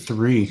remember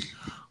 3.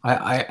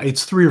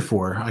 It's 3 or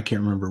 4. I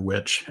can't remember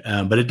which.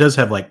 But it does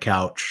have like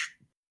couch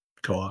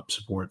co-op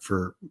support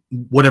for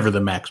whatever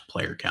the max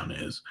player count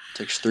is.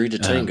 Takes 3 to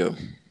tango.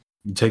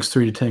 It takes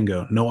 3 to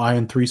tango. No I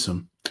in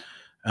threesome.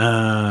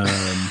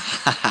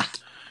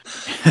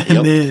 And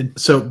Yep. then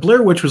so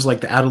Blair Witch was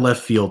like the out of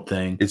left field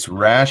thing. It's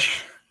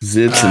Rash,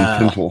 Zitz, and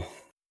Pimple.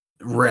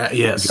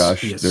 Yes.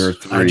 Gosh, yes. there are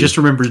I 3. just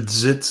remembered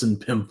Zitz and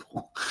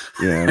Pimple.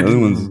 Yeah, the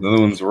other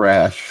one's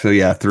Rash. So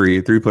yeah,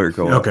 3-player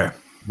co-op. Okay.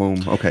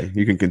 Boom. Okay,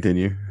 you can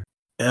continue.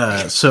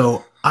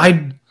 So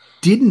I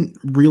didn't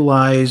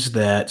realize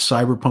that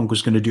Cyberpunk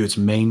was going to do its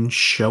main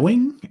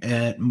showing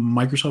at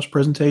Microsoft's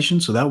presentation.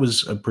 So that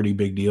was a pretty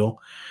big deal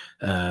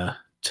to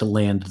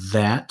land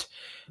that.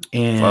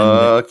 And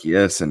Fuck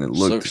yes, and it So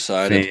looked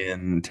excited.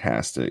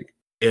 fantastic.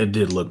 it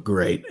did look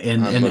great.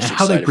 I'm And most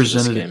how they excited for this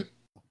presented game.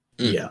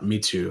 it. Yeah, me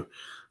too.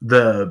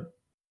 The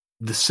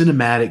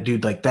cinematic,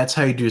 dude, like that's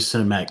how you do a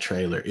cinematic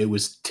trailer. It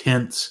was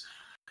tense.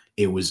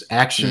 It was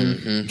action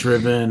Mhm.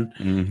 driven.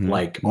 Mhm.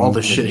 Like all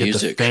the The shit hit the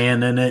music.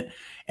 fan in it.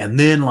 And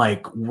then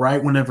like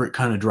right whenever it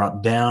kind of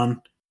dropped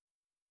down,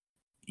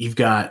 you've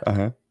got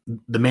Uh-huh.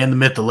 the man, the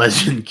myth, the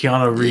legend,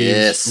 Keanu Reeves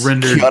Yes.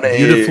 rendered Keanu.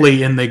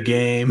 beautifully in the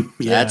game.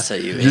 Yeah. That's how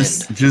you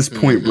Just end. just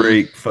Point Mhm.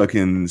 Break,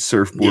 fucking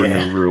surfboarding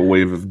Yeah. over a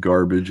wave of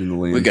garbage in the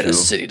landfill. We got a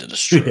city to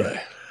destroy.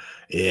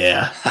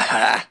 Yeah.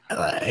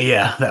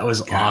 Yeah, that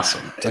was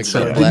awesome. It's like And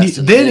so about then,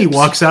 blasting he hips.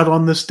 walks out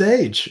on the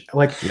stage.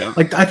 Like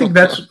I think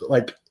that's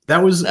like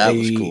that was That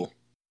was cool.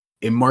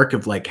 a mark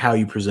of like how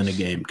you present a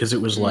game because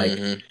it was like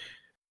Mhm.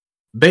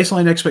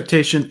 baseline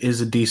expectation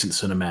is a decent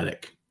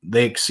cinematic.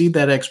 They exceed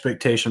that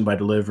expectation by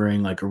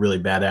delivering like a really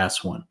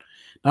badass one.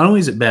 Not only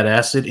is it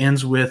badass, it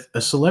ends with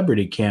a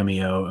celebrity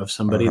cameo of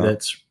somebody Uh-huh.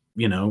 that's,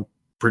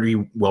 pretty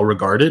well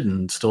regarded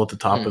and still at the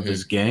top of Mhm.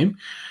 his game.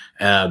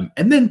 And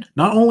then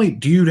not only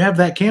do you have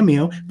that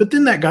cameo, but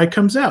then that guy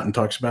comes out and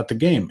talks about the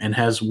game and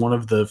has one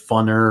of the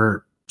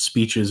funner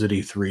speeches at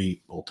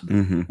E3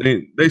 Ultimate.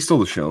 Mhm. They stole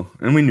the show,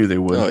 and we knew they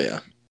would. Oh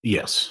yeah.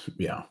 Yes.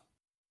 Yeah.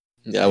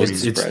 Yeah, I wasn't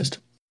It's- surprised.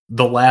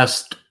 The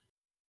last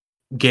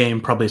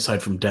game, probably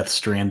aside from Death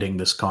Stranding,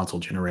 this console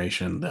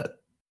generation that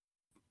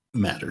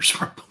matters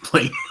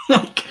probably.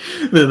 Like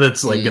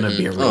that's like going to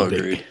be a Mhm. real Oh, big,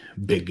 agreed.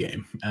 big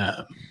game.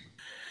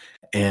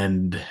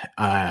 And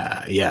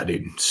yeah,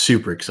 dude,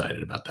 super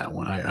excited about that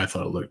one. I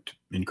thought it looked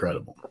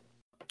incredible.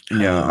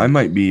 Yeah, I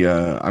might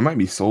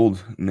be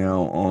sold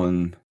now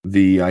on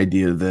the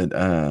idea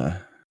that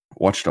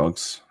Watch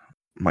Dogs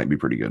might be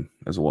pretty good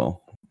as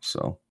well.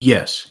 So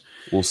Yes.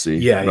 we'll see.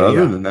 Yeah, but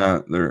other yeah. than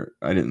that,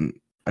 I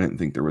didn't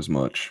think there was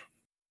much.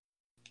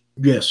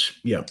 Yes.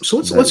 Yeah. So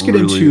let's That get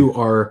really- into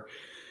our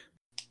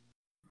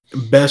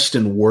best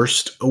and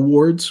worst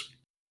awards.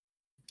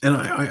 And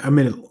I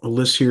made a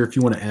list here. If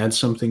you want to add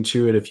something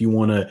to it, if you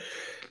want to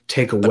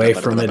take away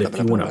from it, if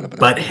you want to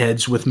butt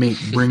heads with me,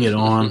 bring it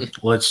on.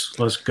 Let's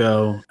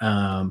go.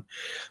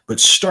 But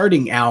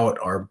starting out,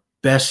 our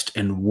best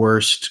and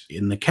worst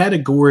in the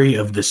category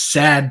of the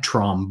Sad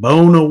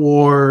Trombone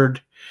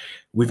Award.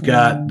 We've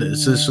got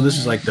this. So this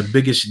is like the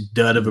biggest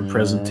dud of a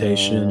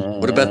presentation.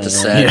 What about the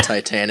sad Yeah.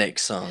 Titanic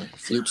song,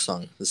 flute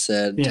song? The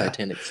sad Yeah.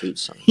 Titanic flute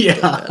song. Yeah,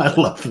 Doesn't I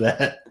matter. love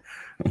that.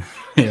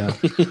 Yeah.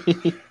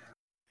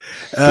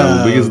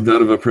 So biggest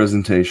dud of a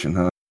presentation,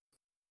 huh?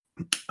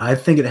 I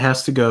think it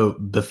has to go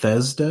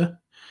Bethesda,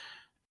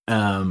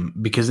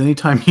 because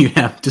anytime you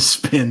have to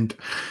spend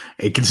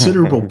a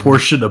considerable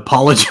portion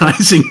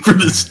apologizing for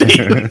the state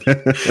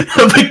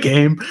of a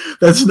game,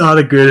 that's not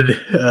a good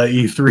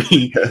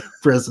E3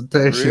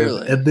 presentation.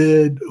 Really? And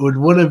then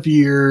when one of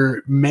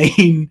your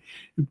main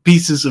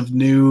pieces of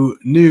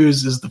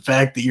news is the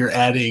fact that you're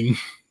adding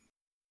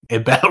a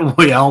battle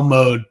royale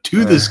mode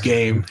to this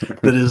game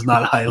that is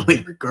not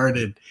highly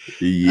regarded.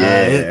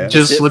 Yeah. It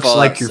just Hit looks Fallout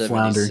like you're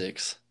floundering.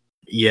 76.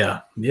 Yeah.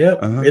 Yep.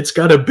 Uh-huh. It's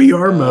got a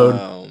BR mode,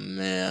 Oh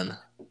man.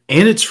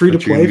 and it's free to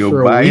But you play can go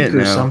for a buy week it or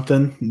now.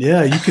 something.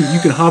 Yeah, you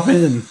can hop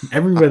in.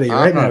 Everybody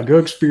right now, go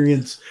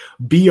experience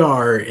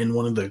BR in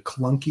one of the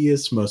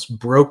clunkiest, most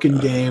broken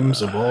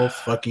games of all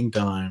fucking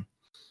time.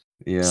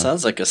 Yeah.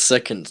 Sounds like a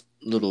second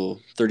little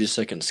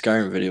 30-second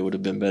Skyrim video would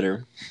have been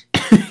better.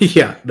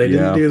 Yeah, they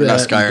didn't Yeah. do Not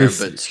that. Skyrim,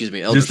 just- but excuse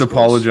me, Elder Just Scrolls.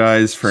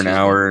 apologize for an Excuse me.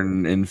 hour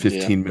and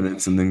 15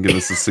 minutes and then give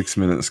us a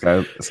 6-minute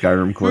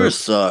Skyrim We're clip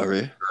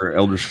sorry. or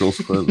Elder Scrolls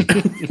clip.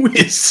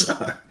 We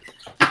suck.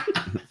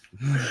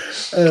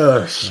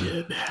 Oh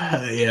shit.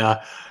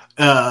 Yeah.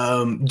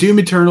 Doom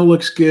Eternal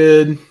looks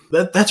good.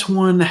 That's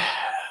one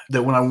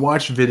that when I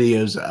watch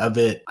videos of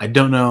it, I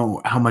don't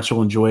know how much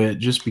I'll enjoy it,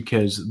 just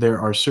because there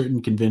are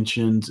certain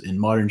conventions in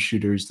modern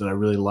shooters that I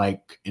really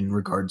like in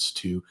regards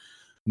to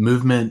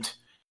movement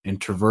and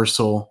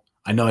traversal.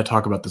 I know I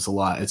talk about this a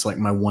lot. It's like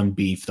my one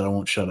beef that I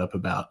won't shut up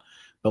about.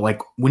 But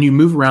like when you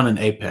move around in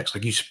Apex,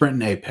 like you sprint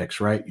in Apex,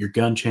 right? Your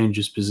gun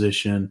changes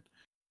position.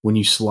 When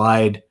you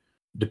slide,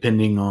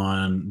 depending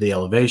on the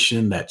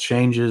elevation, that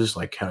changes,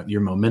 like how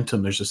your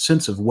momentum. There's a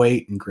sense of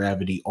weight and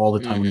gravity all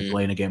the time when Mhm. you're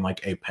playing a game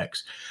like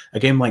Apex. A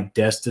game like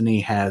Destiny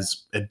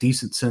has a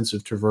decent sense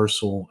of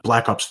traversal.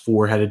 Black Ops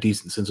 4 had a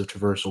decent sense of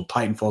traversal.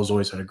 Titanfall's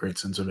always had a great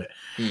sense of it.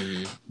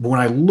 Mhm. But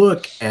when I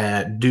look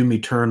at Doom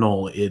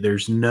Eternal,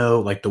 there's no,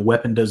 like, the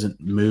weapon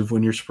doesn't move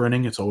when you're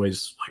sprinting. It's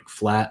always like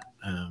flat,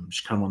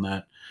 just kind of on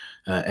that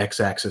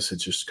x-axis.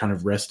 It's just kind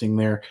of resting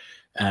there.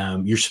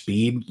 Your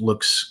speed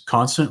looks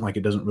constant, like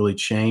it doesn't really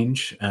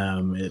change.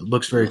 It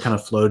looks very kind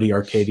of floaty,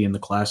 arcadey in the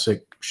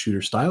classic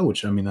shooter style,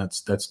 which, I mean,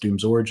 that's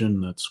Doom's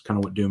origin. That's kind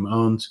of what Doom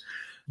owns.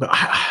 But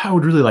I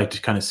would really like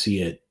to kind of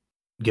see it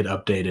get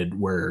updated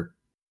where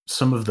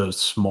some of those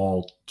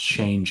small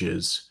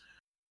changes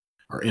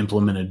are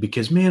implemented,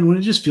 because, man, when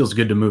it just feels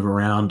good to move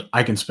around,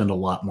 I can spend a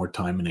lot more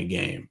time in a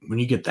game when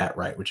you get that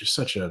right, which is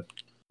such a,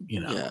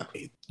 Yeah.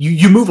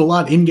 you move a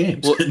lot in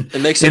games. Well,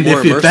 it makes it And more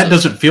if that immersive.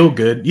 doesn't feel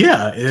good, then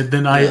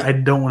Yeah. I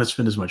don't want to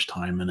spend as much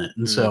time in it.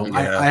 And so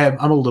Mhm.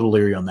 I'm a little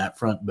leery on that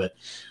front, but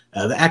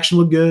the action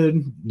looked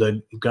good.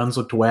 The guns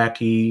looked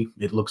wacky.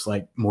 It looks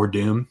like more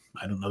Doom.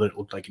 I don't know that it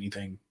looked like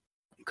anything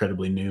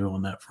incredibly new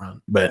on that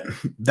front, but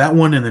that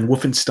one, and then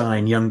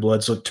Wolfenstein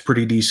Youngbloods looked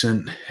pretty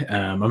decent.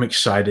 I'm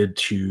excited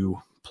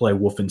to play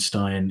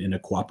Wolfenstein in a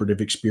cooperative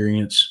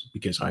experience,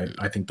 because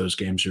I think those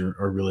games are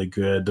really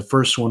good. The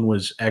first one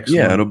was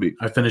excellent. Yeah,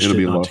 I finished it'll it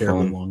be a lot not of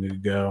terribly fun. long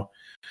ago.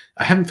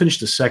 I haven't finished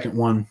the second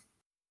one.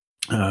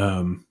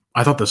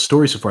 I thought the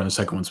story so far in the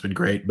second one's been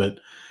great, but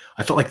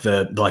I felt like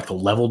the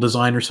level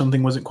design or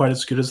something wasn't quite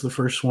as good as the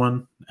first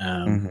one.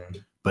 Mhm.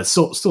 But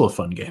still a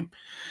fun game.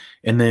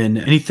 And then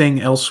anything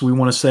else we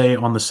want to say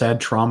on the Sad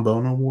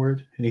Trombone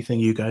Award? Anything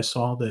you guys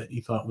saw that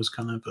you thought was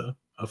kind of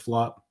a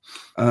flop?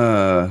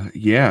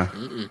 Yeah.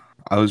 Mm-mm.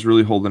 I was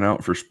really holding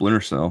out for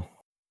Splinter Cell.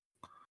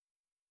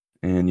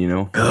 And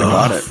I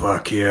got it.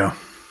 Fuck yeah.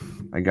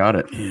 I got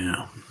it.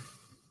 Yeah.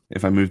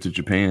 If I move to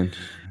Japan,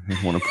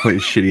 I want to play a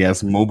shitty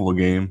ass mobile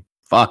game.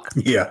 Fuck.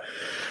 Yeah.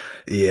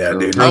 Yeah, So-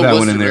 dude. Throw Oh, that was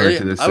one in it there really?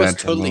 to the I was sad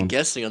totally trombone.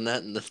 guessing on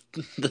that in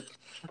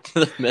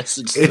the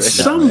message. It's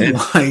thread. some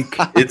It's- like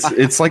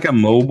It's like a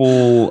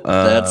mobile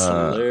That's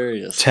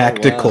hilarious. Oh,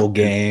 tactical wow.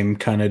 game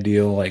kind of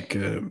deal, like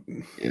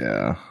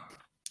yeah.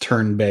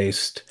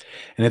 turn-based.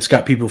 And it's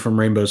got people from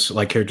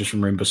like characters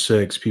from Rainbow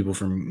Six, people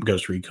from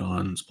Ghost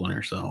Recon,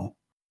 Splinter Cell,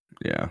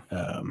 Yeah.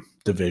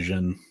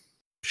 Division,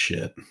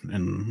 shit.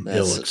 And it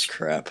That's looks such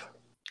crap.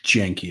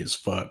 janky as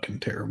fuck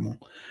and terrible.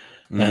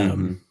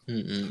 Mhm.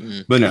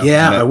 Mm-mm-mm. But no.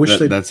 I wish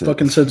they that's it.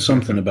 fucking said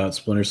something about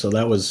Splinter Cell.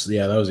 That was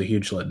a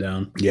huge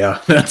letdown.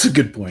 Yeah, that's a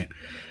good point.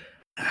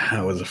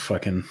 That was a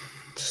fucking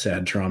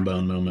Sad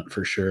trombone moment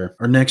for sure.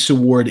 Our next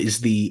award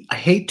is the I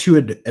hate to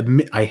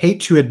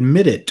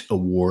admit it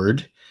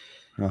award.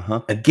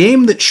 A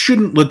game that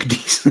shouldn't look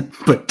decent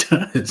but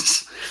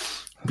does,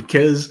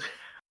 because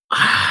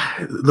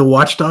the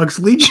Watch Dogs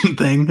Legion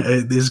thing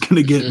is going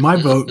to get my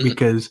vote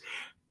because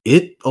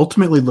it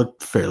ultimately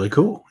looked fairly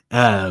cool.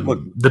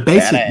 The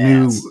basic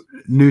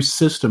new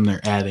system they're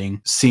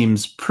adding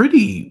seems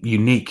pretty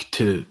unique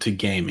to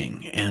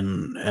gaming,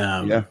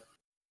 and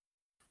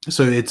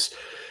so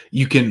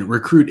you can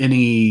recruit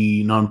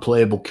any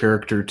non-playable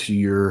character to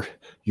your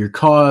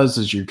cause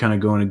as you're kind of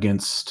going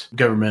against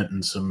government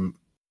and some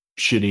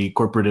shitty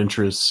corporate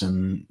interests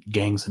and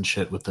gangs and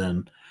shit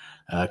within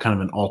kind of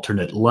an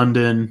alternate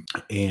London.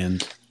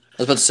 And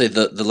I was about to say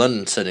the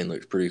London setting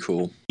looked pretty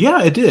cool.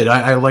 Yeah, it did.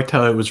 I liked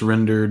how it was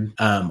rendered.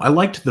 I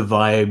liked the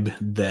vibe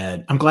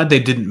that I'm glad they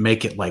didn't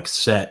make it like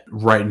set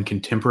right in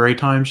contemporary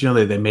times. You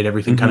know, they made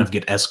everything kind of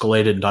get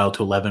escalated and dialed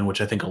to 11,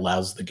 which I think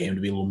allows the game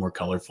to be a little more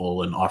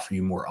colorful and offer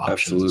you more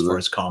options as far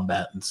as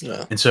combat and stuff.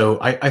 Yeah. And so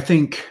I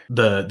think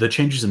the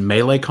changes in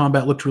melee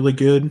combat looked really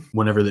good.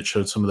 Whenever that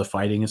showed some of the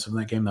fighting and stuff in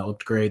that game, that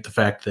looked great. The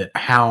fact that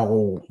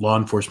how law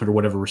enforcement or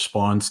whatever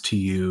responds to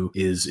you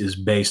is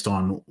based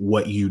on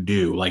what you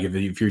do. Like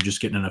if you're just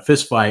getting in a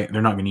fist fight,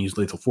 they're not going to use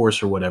lethal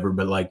force or whatever,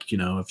 but like, you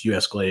know, if you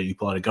escalate it, you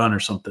pull out a gun or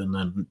something,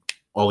 then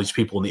all these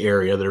people in the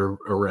area that are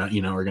around,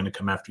 you know, are going to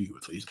come after you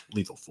with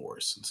lethal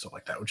force and stuff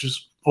like that, which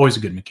is always a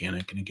good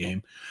mechanic in a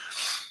game.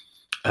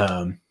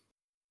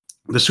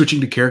 The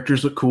switching to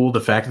characters look cool. The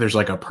fact that there's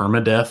like a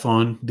permadeath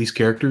on these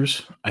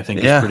characters, I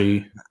think is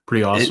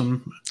pretty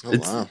awesome.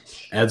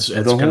 Adds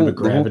kind of a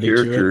gravity the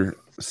whole character to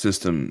it.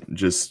 System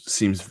just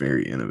seems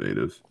very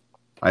innovative.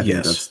 I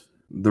think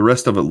the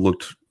rest of it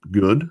looked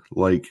good.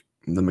 Like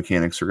the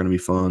mechanics are going to be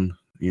fun.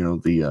 You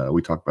know,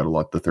 we talked about a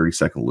lot, the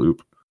 30-second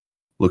loop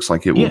looks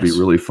like it will be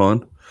really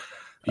fun.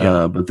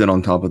 But then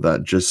on top of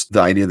that, just the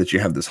idea that you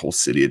have this whole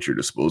city at your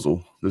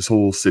disposal, this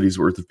whole city's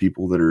worth of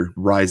people that are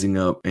rising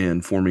up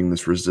and forming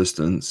this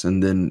resistance.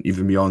 And then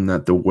even beyond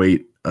that, the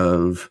weight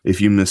of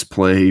if you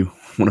misplay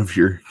one of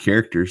your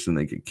characters and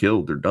they get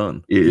killed, they're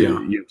done. You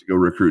have to go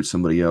recruit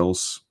somebody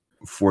else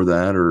for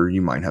that, or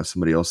you might have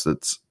somebody else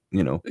that's,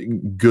 you know,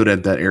 good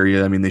at that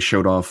area. I mean, they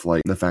showed off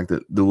like the fact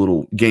that the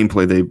little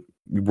gameplay, they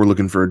were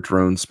looking for a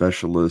drone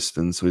specialist,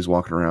 and so he's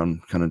walking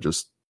around kind of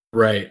just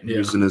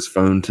using his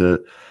phone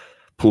to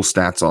pull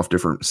stats off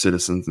different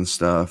citizens and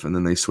stuff. And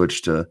then they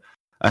switched to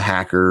a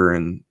hacker,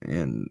 and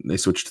they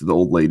switched to the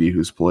old lady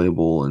who's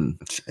playable, and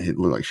it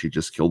looked like she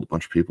just killed a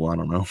bunch of people. I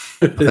don't know.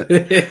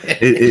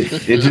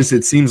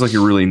 It seems like a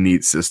really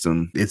neat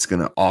system. It's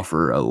going to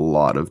offer a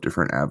lot of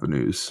different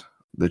avenues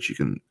that you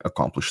can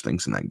accomplish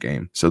things in that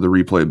game. So the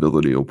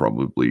replayability will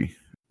probably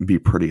be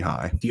pretty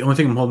high. The only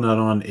thing I'm holding out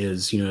on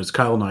is, you know, as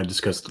Kyle and I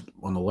discussed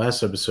on the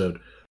last episode,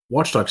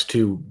 Watch Dogs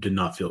 2 did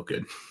not feel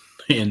good.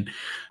 And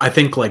I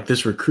think like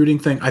this recruiting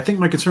thing, I think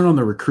my concern on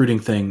the recruiting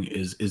thing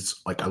is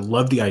like, I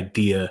love the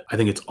idea. I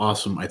think it's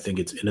awesome. I think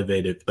it's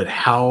innovative, but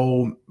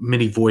how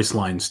many voice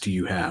lines do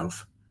you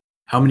have?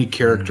 How many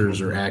characters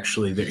are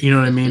actually there? You know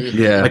what I mean?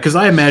 Yeah. Like, cause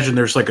I imagine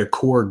there's like a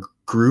core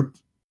group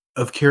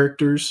of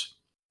characters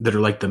that are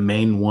like the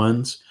main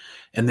ones.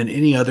 And then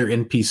any other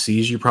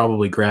NPCs you're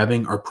probably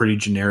grabbing are pretty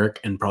generic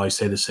and probably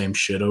say the same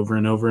shit over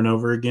and over and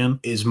over again,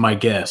 is my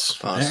guess.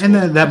 Possible.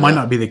 And that might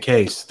not be the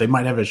case. They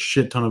might have a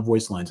shit ton of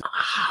voice lines.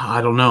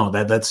 I don't know.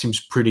 That seems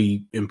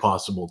pretty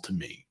impossible to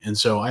me. And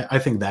so I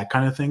think that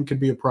kind of thing could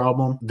be a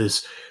problem.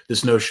 This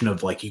notion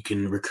of like you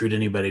can recruit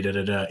anybody,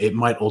 it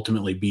might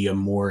ultimately be a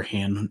more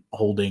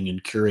hand-holding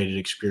and curated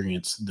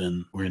experience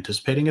than we're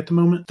anticipating at the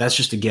moment. That's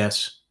just a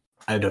guess.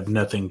 I'd have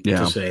nothing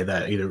to say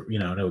that either, you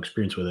know, no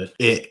experience with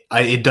it.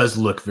 It does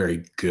look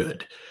very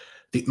good.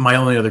 My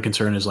only other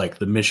concern is like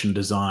the mission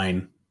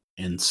design,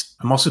 and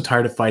I'm also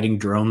tired of fighting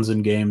drones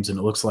in games, and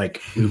it looks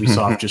like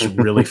Ubisoft just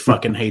really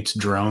fucking hates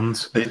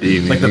drones. Like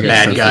the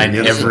bad guy in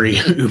every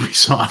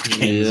Ubisoft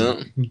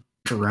game. Yeah.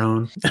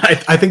 Drone.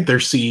 I think their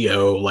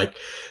CEO, like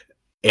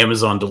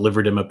Amazon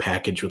delivered him a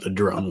package with a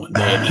drone one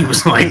day, and he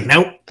was like,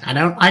 "Nope, I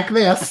don't like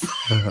this."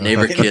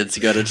 Neighbor kid's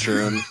got a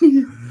drone.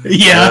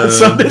 Yeah,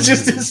 so it's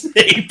just his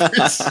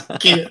neighbor's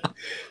kid.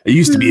 I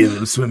used to be able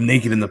to swim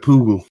naked in the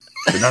pool,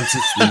 but not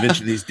since we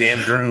invented these damn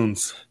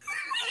drones.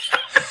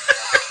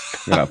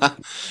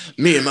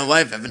 Me and my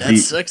wife haven't had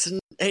sex in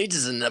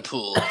ages in that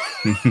pool.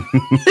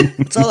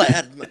 That's all I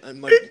had.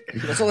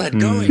 That's all I had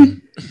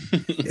going.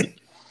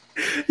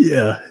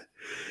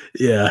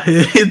 Yeah,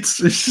 it's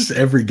just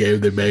every game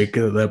they make.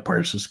 That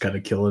part's just kind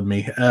of killing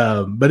me.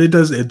 But it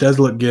does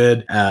look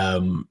good.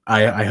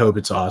 I hope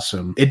it's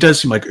awesome. It does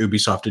seem like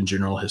Ubisoft in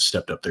general has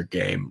stepped up their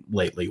game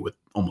lately with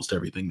almost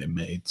everything they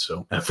made.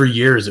 So for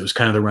years, it was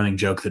kind of the running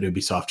joke that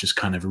Ubisoft just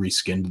kind of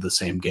reskinned the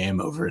same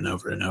game over and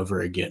over and over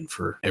again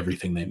for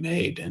everything they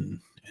made. And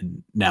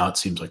now it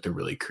seems like they're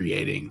really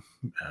creating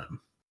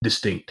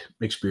distinct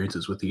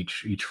experiences with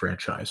each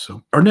franchise.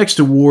 So our next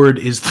award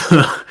is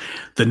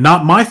the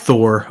Not My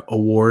Thor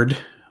award,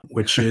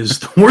 which is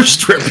the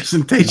worst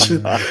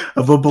representation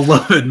of a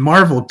beloved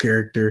Marvel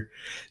character.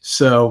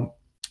 So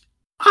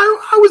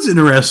I was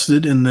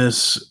interested in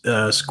this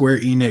Square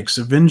Enix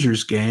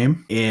Avengers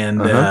game,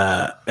 and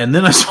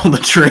then I saw the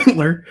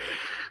trailer,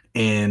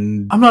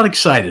 and I'm not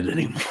excited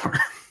anymore.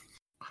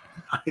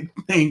 I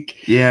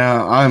think.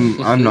 Yeah, I'm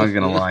not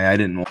gonna lie. I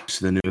didn't watch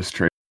the newest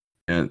trailer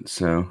yet,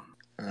 so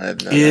I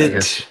have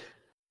not.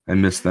 I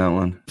missed that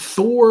one.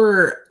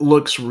 Thor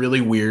looks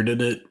really weird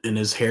in it, and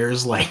his hair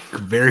is like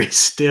very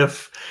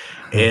stiff,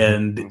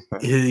 and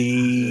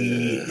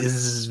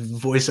his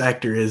voice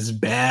actor is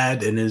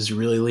bad and is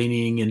really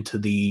leaning into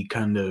the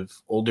kind of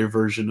older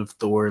version of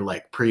Thor,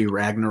 like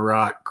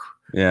pre-Ragnarok.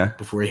 Yeah.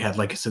 Before he had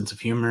like a sense of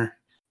humor.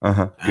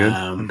 Good.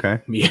 Okay.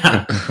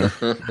 Yeah.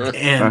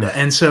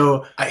 and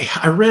so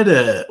I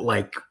read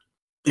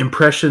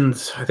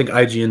impressions. I think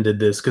IGN did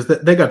this because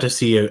they got to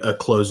see a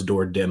closed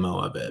door demo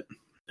of it.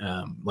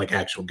 Like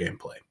actual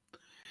gameplay,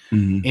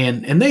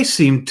 and they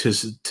seemed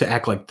to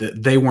act like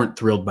they weren't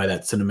thrilled by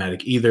that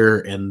cinematic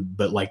either,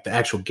 but like the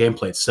actual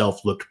gameplay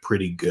itself looked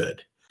pretty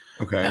good.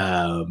 Okay,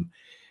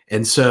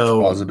 and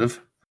so that's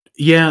positive.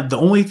 Yeah, the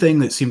only thing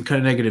that seemed kind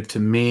of negative to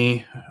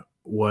me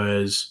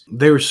was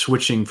they were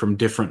switching from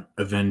different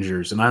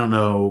Avengers, and I don't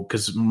know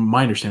because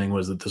my understanding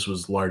was that this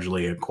was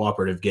largely a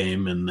cooperative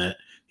game and that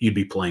you'd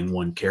be playing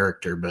one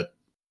character,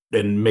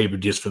 and maybe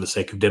just for the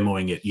sake of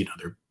demoing it,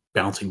 they're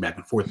bouncing back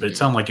and forth, but it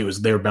sounded like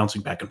they were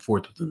bouncing back and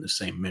forth within the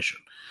same mission.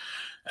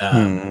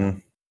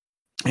 And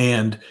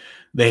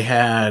they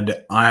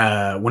had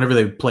whenever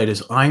they played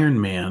as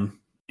Iron Man,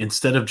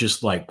 instead of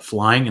just like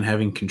flying and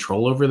having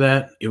control over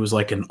that, it was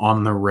like an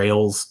on the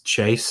rails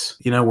chase,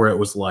 where it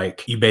was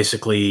like you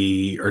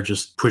basically are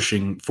just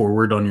pushing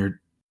forward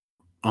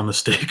on the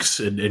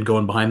sticks and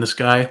going behind this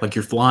guy, like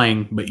you're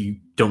flying, but you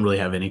don't really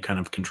have any kind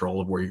of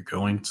control of where you're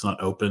going. It's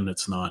not open.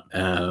 It's not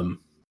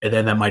and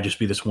then that might just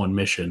be this one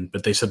mission.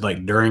 But they said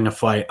like during a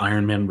fight,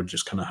 Iron Man would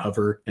just kind of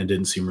hover and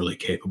didn't seem really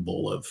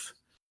capable of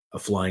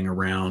flying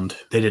around.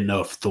 They didn't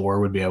know if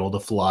Thor would be able to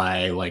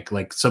fly.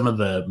 Like some of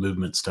the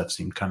movement stuff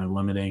seemed kind of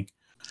limiting.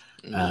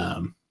 I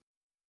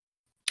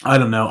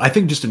don't know. I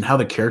think just in how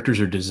the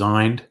characters are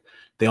designed,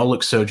 they all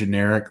look so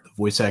generic. The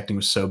voice acting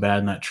was so bad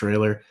in that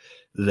trailer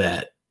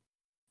that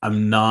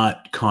I'm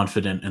not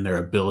confident in their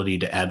ability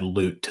to add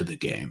loot to the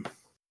game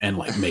and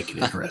like make it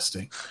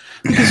interesting.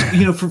 Because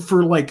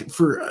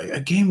for a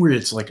game where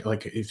it's like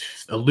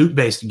a loot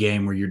based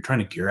game where you're trying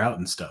to gear out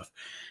and stuff,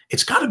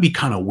 it's got to be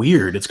kind of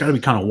weird. It's got to be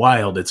kind of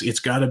wild.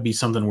 It's got to be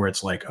something where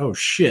it's like, oh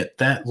shit,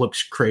 that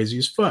looks crazy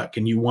as fuck,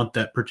 and you want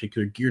that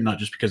particular gear not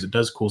just because it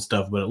does cool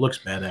stuff, but it looks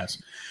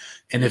badass.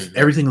 And if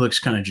everything looks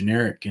kind of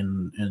generic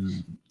and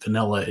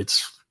vanilla,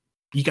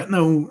 you got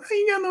no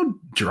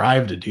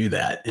drive to do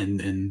that,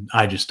 and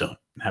I just don't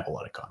have a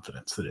lot of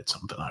confidence that it's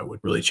something I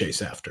would really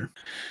chase after.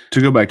 To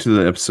go back to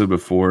the episode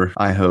before,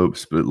 high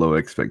hopes but low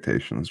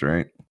expectations,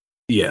 right?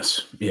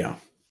 Yes, yeah,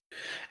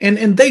 and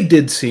they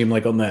did seem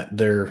like on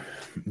the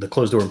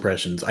closed door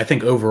impressions. I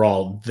think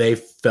overall they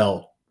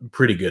felt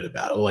pretty good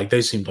about it. Like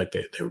they seemed like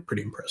they were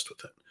pretty impressed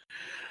with it.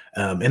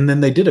 And then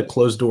they did a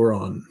closed door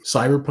on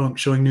Cyberpunk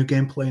showing new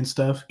gameplay and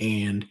stuff.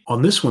 And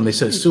on this one, they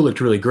said it still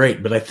looked really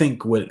great. But I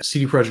think what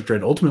CD Projekt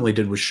Red ultimately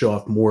did was show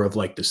off more of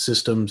like the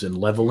systems and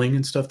leveling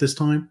and stuff this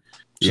time.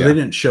 So they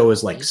didn't show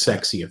as like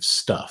sexy of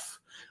stuff.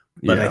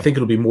 But I think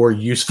it'll be more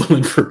useful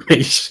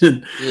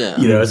information,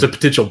 as a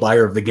potential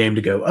buyer of the game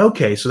to go,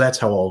 okay, so that's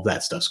how all of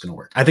that stuff's going to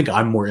work. I think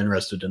I'm more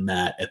interested in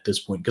that at this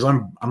point because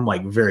I'm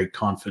like very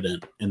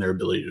confident in their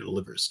ability to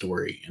deliver a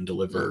story and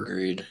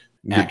deliver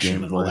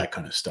action and all that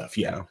kind of stuff.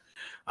 Yeah.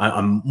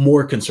 I'm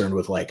more concerned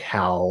with like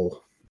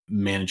how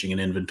managing an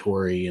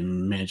inventory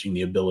and managing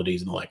the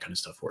abilities and all that kind of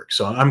stuff works.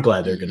 So I'm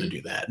glad they're going to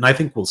do that. And I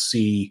think we'll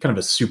see kind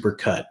of a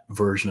supercut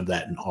version of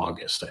that in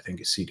August. I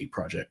think is CD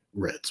Projekt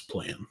Red's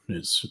plan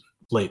is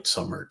late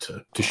summer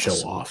to show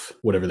off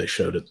whatever they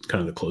showed at kind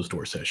of the closed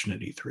door session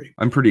at E3.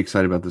 I'm pretty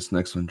excited about this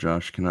next one,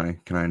 Josh. Can I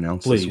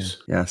announce Please. This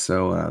one? Yeah,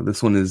 so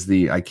this one is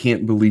the I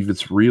Can't Believe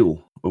It's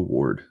Real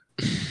award.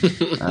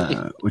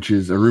 Which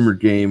is a rumored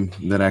game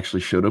that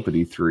actually showed up at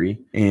E3,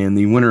 and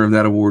the winner of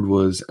that award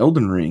was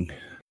Elden Ring.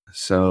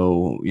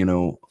 So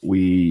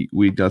we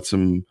got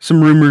some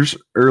rumors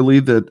early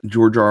that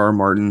George R.R.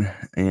 Martin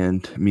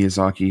and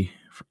Miyazaki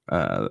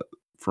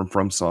from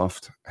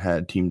FromSoft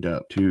had teamed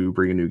up to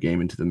bring a new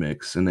game into the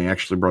mix, and they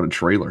actually brought a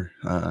trailer,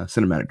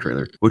 cinematic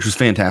trailer, which was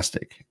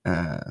fantastic.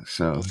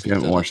 So if you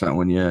haven't watched that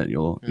one yet,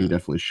 you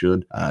definitely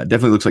should.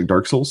 Definitely looks like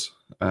Dark Souls,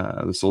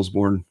 the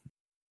Soulsborne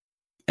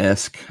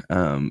esque,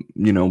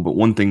 but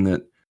one thing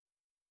that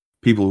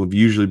people have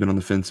usually been on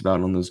the fence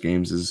about on those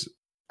games is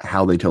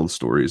how they tell the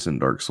stories in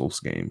Dark Souls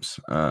games.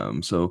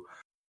 So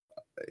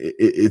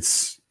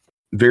it's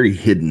very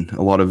hidden.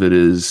 A lot of it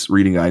is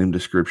reading item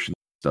descriptions,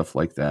 stuff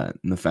like that,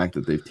 and the fact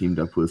that they've teamed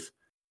up with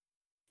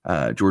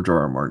George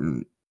R.R.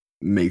 Martin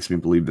makes me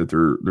believe that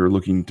they're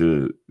looking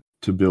to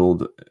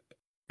build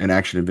an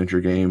action adventure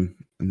game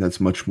and that's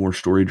much more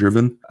story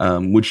driven,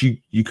 which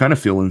you kind of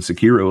feel in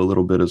Sekiro a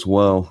little bit as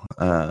well,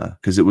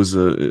 because it was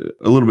a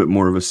little bit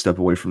more of a step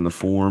away from the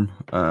form.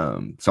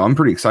 So I'm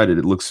pretty excited.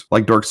 It looks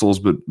like Dark Souls,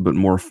 but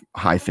more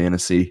high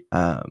fantasy.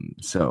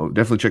 So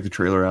definitely check the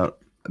trailer out.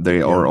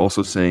 They are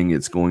also saying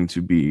it's going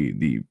to be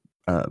the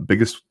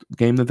biggest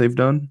game that they've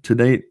done to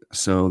date.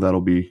 So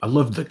that'll be. I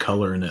love the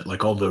color in it,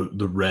 like all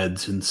the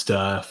reds and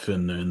stuff,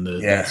 and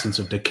that sense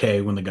of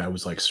decay when the guy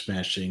was like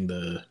smashing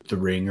the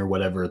ring or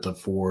whatever at the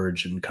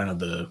forge, and kind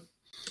of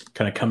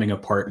coming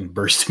apart and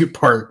bursting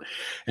apart,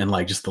 and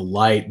like just the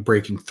light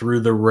breaking through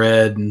the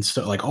red and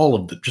stuff. Like all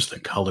of the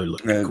color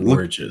looked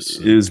gorgeous.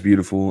 It is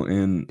beautiful,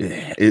 and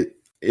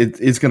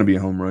it's going to be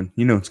a home run.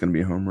 You know, it's going to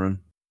be a home run.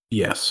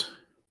 Yes.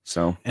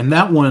 So, and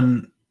that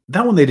one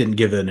they didn't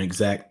give an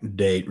exact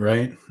date,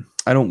 right?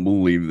 I don't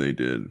believe they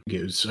did.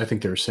 I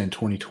think they were saying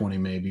 2020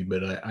 maybe,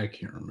 but I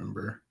can't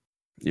remember.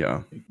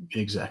 Yeah,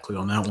 exactly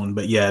on that one.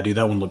 But yeah, dude,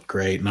 that one looked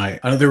great. And I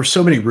know there were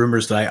so many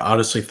rumors that I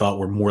honestly thought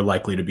were more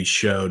likely to be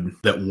showed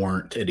that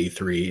weren't at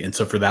E3. And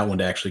so for that one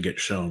to actually get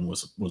shown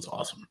was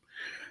awesome.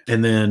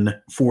 And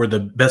then for the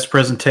best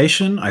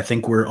presentation, I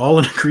think we're all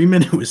in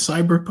agreement. It was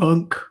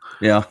Cyberpunk.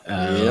 Yeah.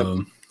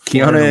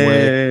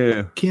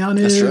 Keanu.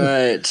 That's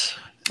right.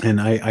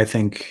 And I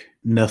think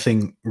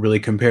nothing really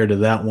compared to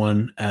that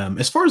one.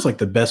 As far as like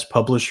the best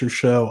publisher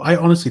show, I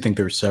honestly think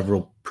there were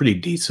several pretty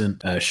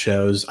decent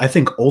shows. I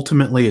think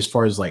ultimately, as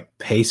far as like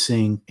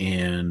pacing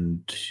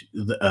and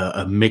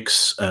a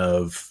mix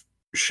of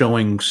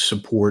showing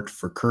support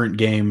for current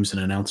games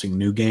and announcing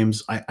new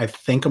games, I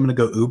think I'm going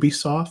to go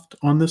Ubisoft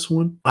on this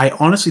one. I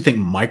honestly think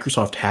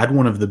Microsoft had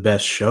one of the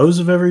best shows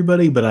of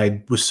everybody, but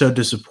I was so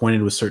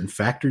disappointed with certain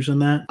factors in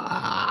that.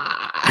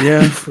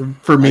 Yeah,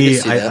 for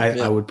me,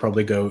 I would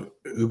probably go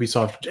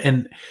Ubisoft,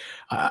 and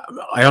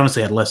I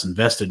honestly had less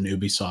invested in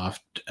Ubisoft.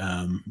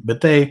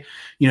 But they,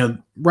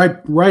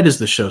 right as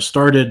the show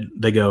started,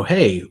 they go,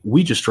 "Hey,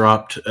 we just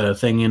dropped a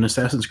thing in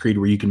Assassin's Creed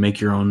where you can make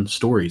your own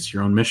stories,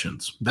 your own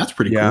missions." That's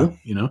pretty cool,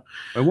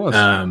 It was.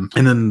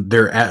 And then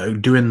they're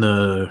doing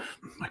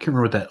I can't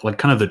remember what that, like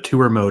kind of the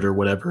tour mode or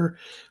whatever.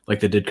 Like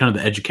they did kind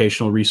of the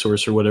educational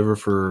resource or whatever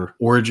for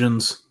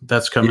Origins.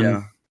 That's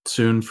coming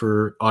soon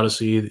for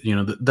Odyssey.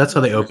 That's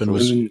how they opened,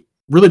 was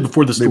really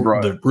before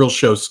the real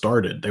show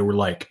started. They were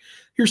like,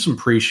 here's some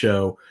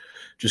pre-show,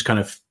 just kind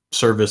of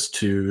service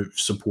to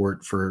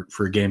support for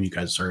a game you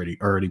guys are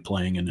already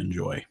playing and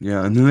enjoy.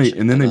 Yeah, and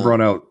then they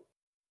brought out,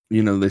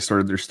 they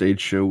started their stage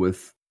show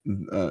with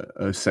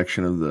a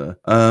section of the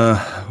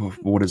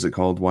what is it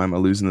called? Why am I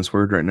losing this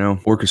word right now?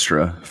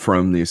 Orchestra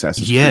from the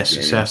Assassin's Creed. Yes,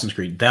 Assassin's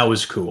Creed. That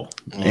was cool.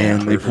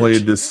 And they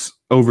played this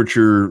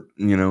overture,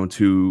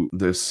 to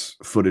this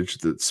footage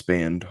that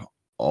spanned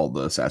all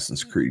the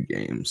Assassin's Creed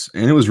games,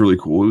 and it was really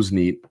cool. It was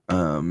neat.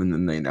 And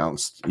then they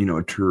announced,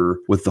 a tour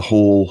with the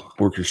whole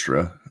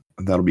orchestra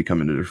that'll be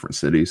coming to different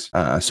cities.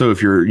 So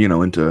if you're,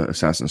 into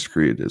Assassin's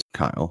Creed, as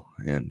Kyle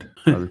and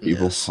other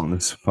people on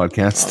this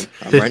podcast,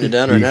 I'm writing it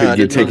down right now. I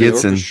didn't know the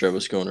orchestra and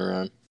was going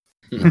around.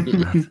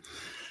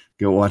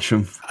 Go watch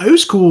them. It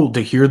was cool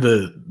to hear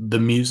the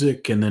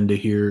music, and then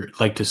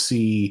to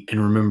see and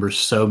remember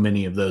so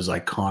many of those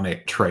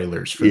iconic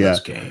trailers for those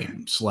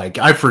games. Like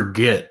I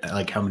forget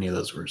like how many of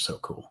those were so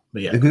cool.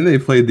 But yeah. And then they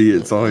played the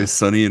 "It's Always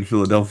Sunny in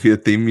Philadelphia"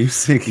 theme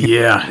music.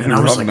 Yeah, and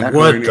I was like,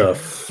 "What the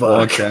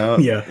fuck?"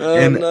 Out. Yeah,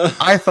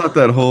 I thought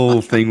that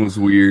whole thing was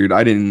weird.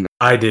 I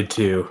did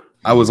too.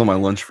 I was on my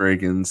lunch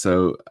break, and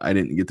so I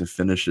didn't get to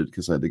finish it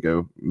because I had to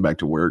go back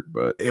to work.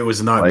 But it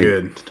was not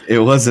good. It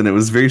wasn't. It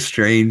was very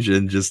strange,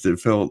 and it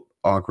felt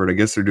awkward. I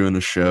guess they're doing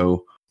a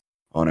show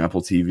on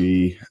Apple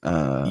TV.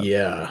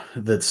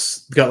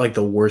 That's got like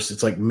the worst.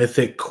 It's like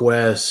Mythic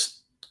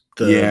Quest.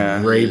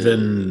 The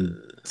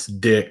Raven's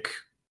dick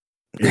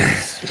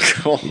is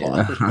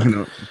I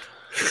know.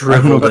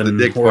 Shriveled and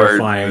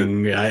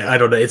horrifying. I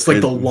don't know. It's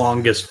like the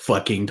longest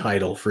fucking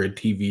title for a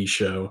TV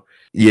show.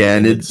 Yeah,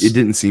 and it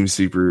didn't seem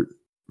super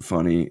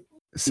funny,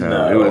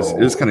 so it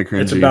was kind of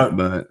cringy. It's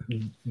about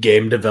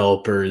game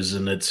developers,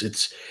 and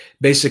it's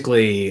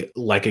basically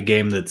like a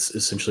game that's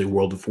essentially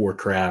World of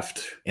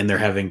Warcraft, and they're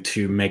having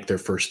to make their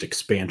first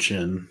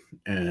expansion.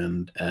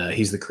 And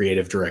he's the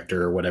creative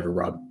director or whatever.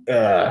 Rob,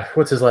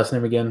 what's his last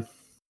name again?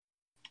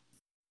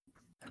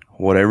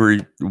 However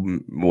you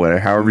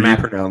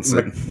pronounce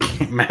it.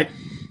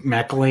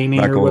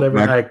 McElhaney or whatever.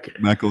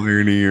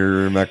 McElhaney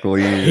or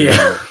McElhaney.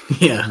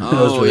 Yeah.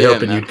 I was really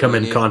hoping you'd come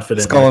in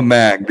confident. Just call him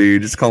Mac,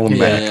 dude. Just call him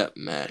Mac. Yeah,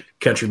 Mac.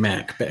 Country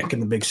Mac, back in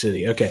the big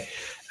city. Okay.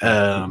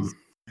 But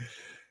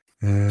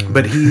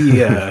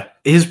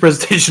his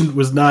presentation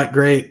was not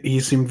great. He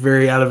seemed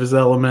very out of his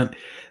element.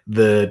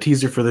 The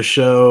teaser for the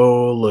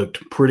show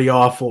looked pretty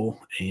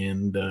awful,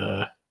 and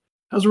that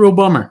was a real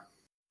bummer.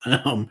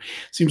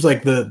 Seems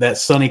like that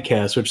Sunny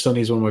cast, which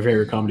Sunny is one of my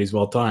favorite comedies of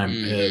all time,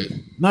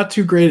 not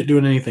too great at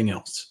doing anything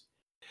else.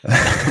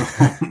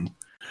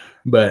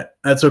 But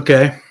that's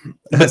okay.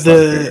 That's not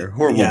fair.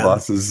 Horrible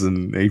Bosses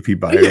and AP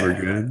Bio were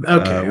good.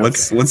 Okay.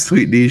 What's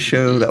Sweet D's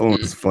show? That one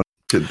was fun.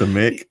 The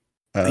Mick.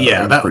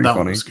 That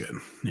one was good.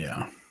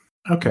 Yeah.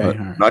 Okay. All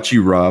right. Not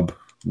you, Rob.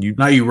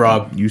 Not you,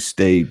 Rob. You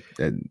stay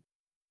and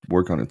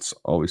work on It's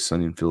Always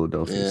Sunny in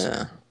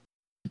Philadelphia.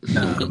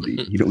 Yeah.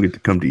 You don't get to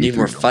come to Need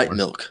more fight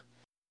milk.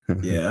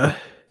 Yeah.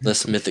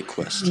 Less Mythic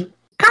Quest.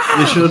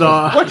 They should.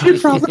 What you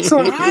prophesy?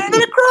 I'm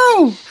gonna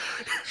grow.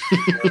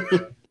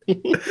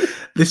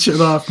 They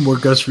showed off more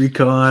Ghost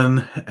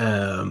Recon.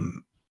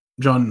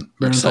 John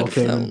Bernthal Excited for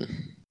came that and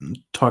one.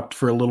 talked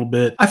for a little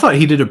bit. I thought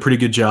he did a pretty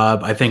good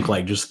job. I think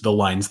like just the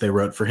lines they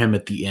wrote for him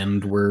at the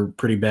end were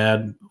pretty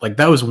bad. Like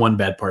that was one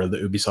bad part of the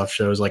Ubisoft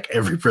show. Is like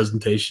every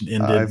presentation I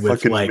ended with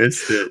fucking like,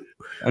 missed it.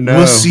 I know.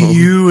 "We'll see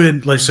you,"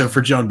 and like so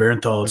for John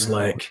Bernthal, it's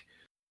like,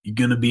 "You're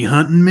gonna be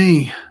hunting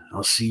me.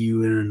 I'll see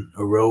you in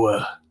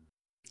Aroa.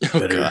 Oh,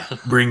 Better God.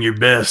 bring your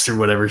best," or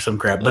whatever, some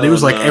crap. But it Oh,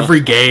 was like no. every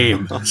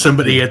game,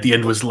 somebody at the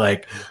end was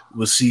like,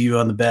 "We'll see you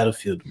on the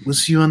battlefield. We'll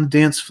see you on the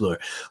dance floor.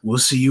 We'll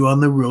see you on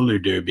the roller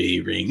derby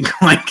ring."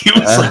 Like it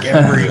was like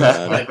every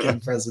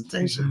fucking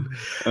presentation.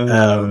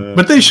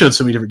 But they showed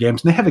so many different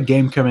games, and they have a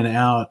game coming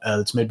out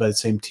that's made by the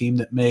same team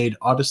that made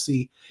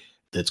Odyssey.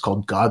 That's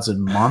called Gods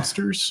and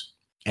Monsters,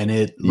 and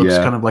it looks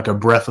Yeah. kind of like a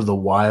Breath of the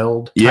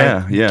Wild type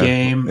Yeah, yeah.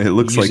 game. It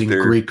looks like using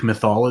they're- Greek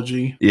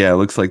mythology. Yeah, it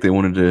looks like they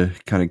wanted to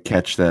kind of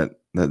catch that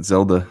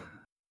Zelda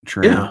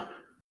train. Yeah.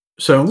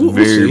 So It's we'll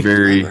very, see.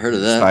 very Never heard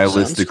of that. Sounds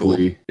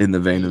stylistically in the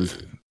vein of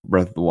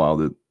Breath of the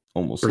Wild. It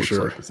almost For looks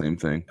sure. like the same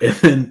thing. And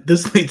then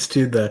this leads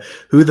to the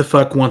Who the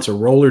Fuck Wants a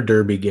Roller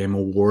Derby Game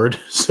Award.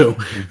 So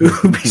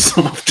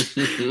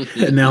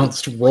Ubisoft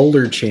announced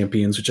Roller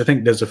Champions, which I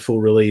think does a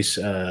full release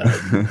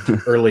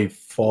early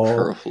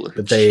fall.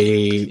 But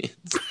they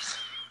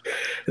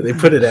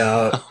put it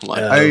out. Oh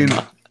my I mean,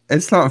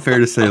 it's not fair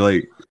to say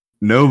like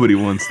nobody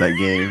wants that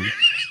game,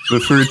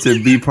 but for it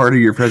to be part of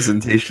your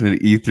presentation at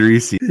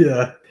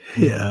E3,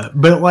 Yeah.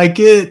 But like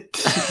it,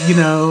 you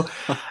know,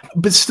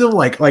 but still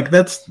like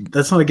that's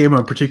not a game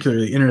I'm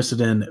particularly interested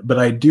in, but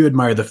I do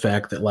admire the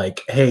fact that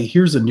like, hey,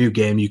 here's a new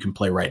game you can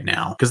play right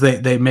now. Because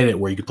they made it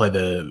where you could play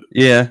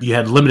you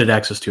had limited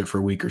access to it for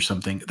a week or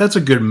something. That's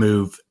a good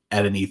move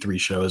at an E3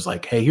 show, is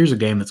like, hey, here's a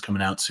game that's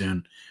coming out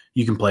soon.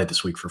 You can play it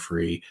this week for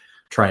free.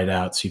 Try it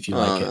out, see if you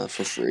like it.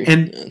 For free.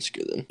 And yeah, that's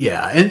good then.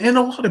 yeah, and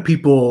a lot of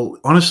people,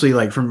 honestly,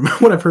 like from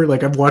what I've heard,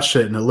 like I've watched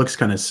it and it looks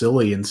kind of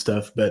silly and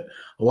stuff, but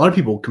a lot of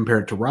people compare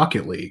it to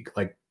Rocket League,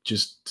 like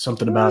just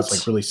something about it's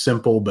like really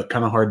simple but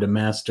kind of hard to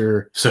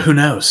master. So who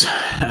knows?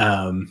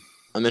 I'm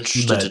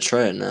interested to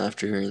try it now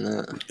after hearing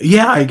that.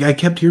 Yeah, I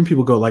kept hearing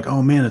people go like,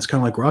 "Oh man, it's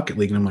kind of like Rocket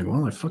League," and I'm like,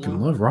 "Well, I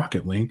fucking love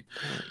Rocket League."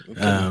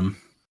 Okay.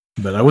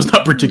 But I was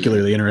not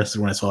particularly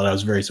interested when I saw it. I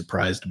was very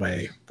surprised by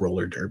a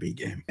roller derby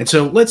game. And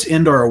so let's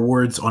end our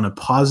awards on a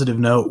positive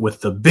note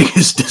with the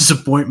biggest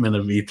disappointment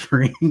of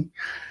E3.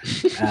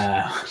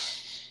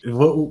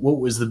 What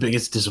was the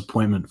biggest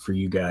disappointment for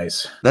you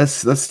guys?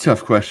 that's a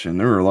tough question.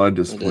 There were a lot of It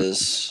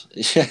disappointments.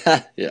 is.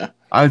 Yeah.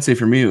 I would say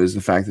for me, it was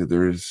the fact that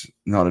there's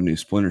not a new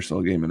Splinter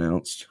Cell game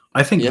announced.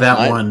 I think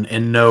Yeah, one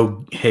and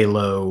no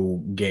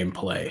Halo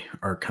gameplay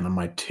are kind of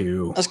my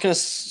two I was gonna.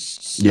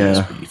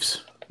 Yeah.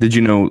 beefs. Did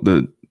you know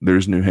that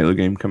there's a new Halo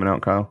game coming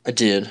out, Kyle? I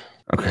did.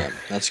 Okay. Yeah,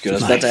 that's good. I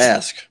was about to Nice.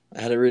 ask.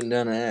 I had it written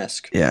down to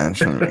ask. Yeah, I'm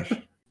trying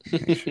to.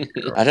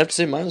 I'd have to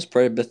say mine was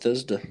probably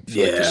Bethesda. I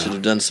feel like Yeah. they should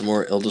have done some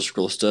more Elder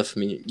Scrolls stuff. I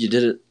mean, you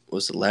did it.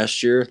 Was it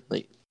last year?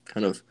 Like,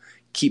 kind of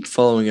keep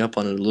following up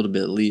on it a little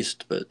bit at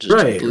least, but just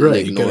Right.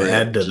 completely You got ignore to it.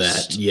 add to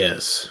Just, that.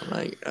 Yes.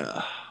 Like,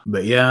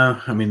 But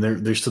yeah, I mean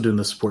they're still doing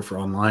the support for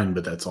online,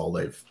 but that's all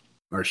they've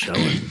are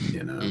showing,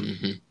 you know.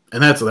 mhm.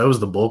 And that was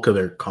the bulk of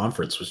their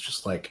conference, was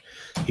just like,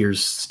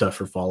 here's stuff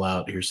for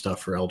Fallout, here's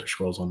stuff for Elder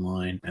Scrolls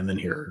Online, and then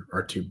here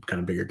are two kind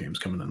of bigger games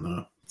coming in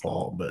the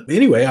fall. But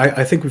anyway,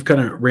 I think we've kind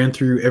of ran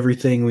through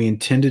everything we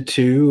intended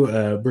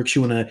to. Brooks,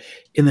 you want to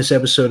end this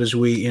episode as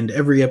we end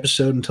every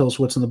episode and tell us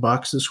what's in the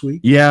box this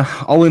week? Yeah,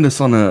 I'll end us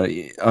on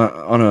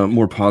a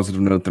more positive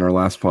note than our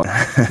last pod.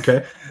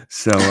 Okay.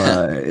 So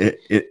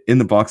in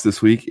the box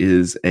this week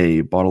is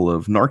a bottle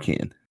of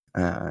Narcan,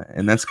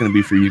 and that's going to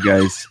be for you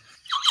guys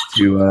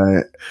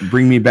to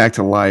bring me back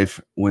to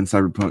life when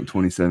Cyberpunk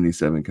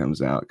 2077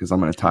 comes out, because I'm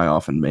going to tie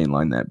off and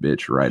mainline that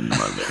bitch right into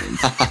my veins.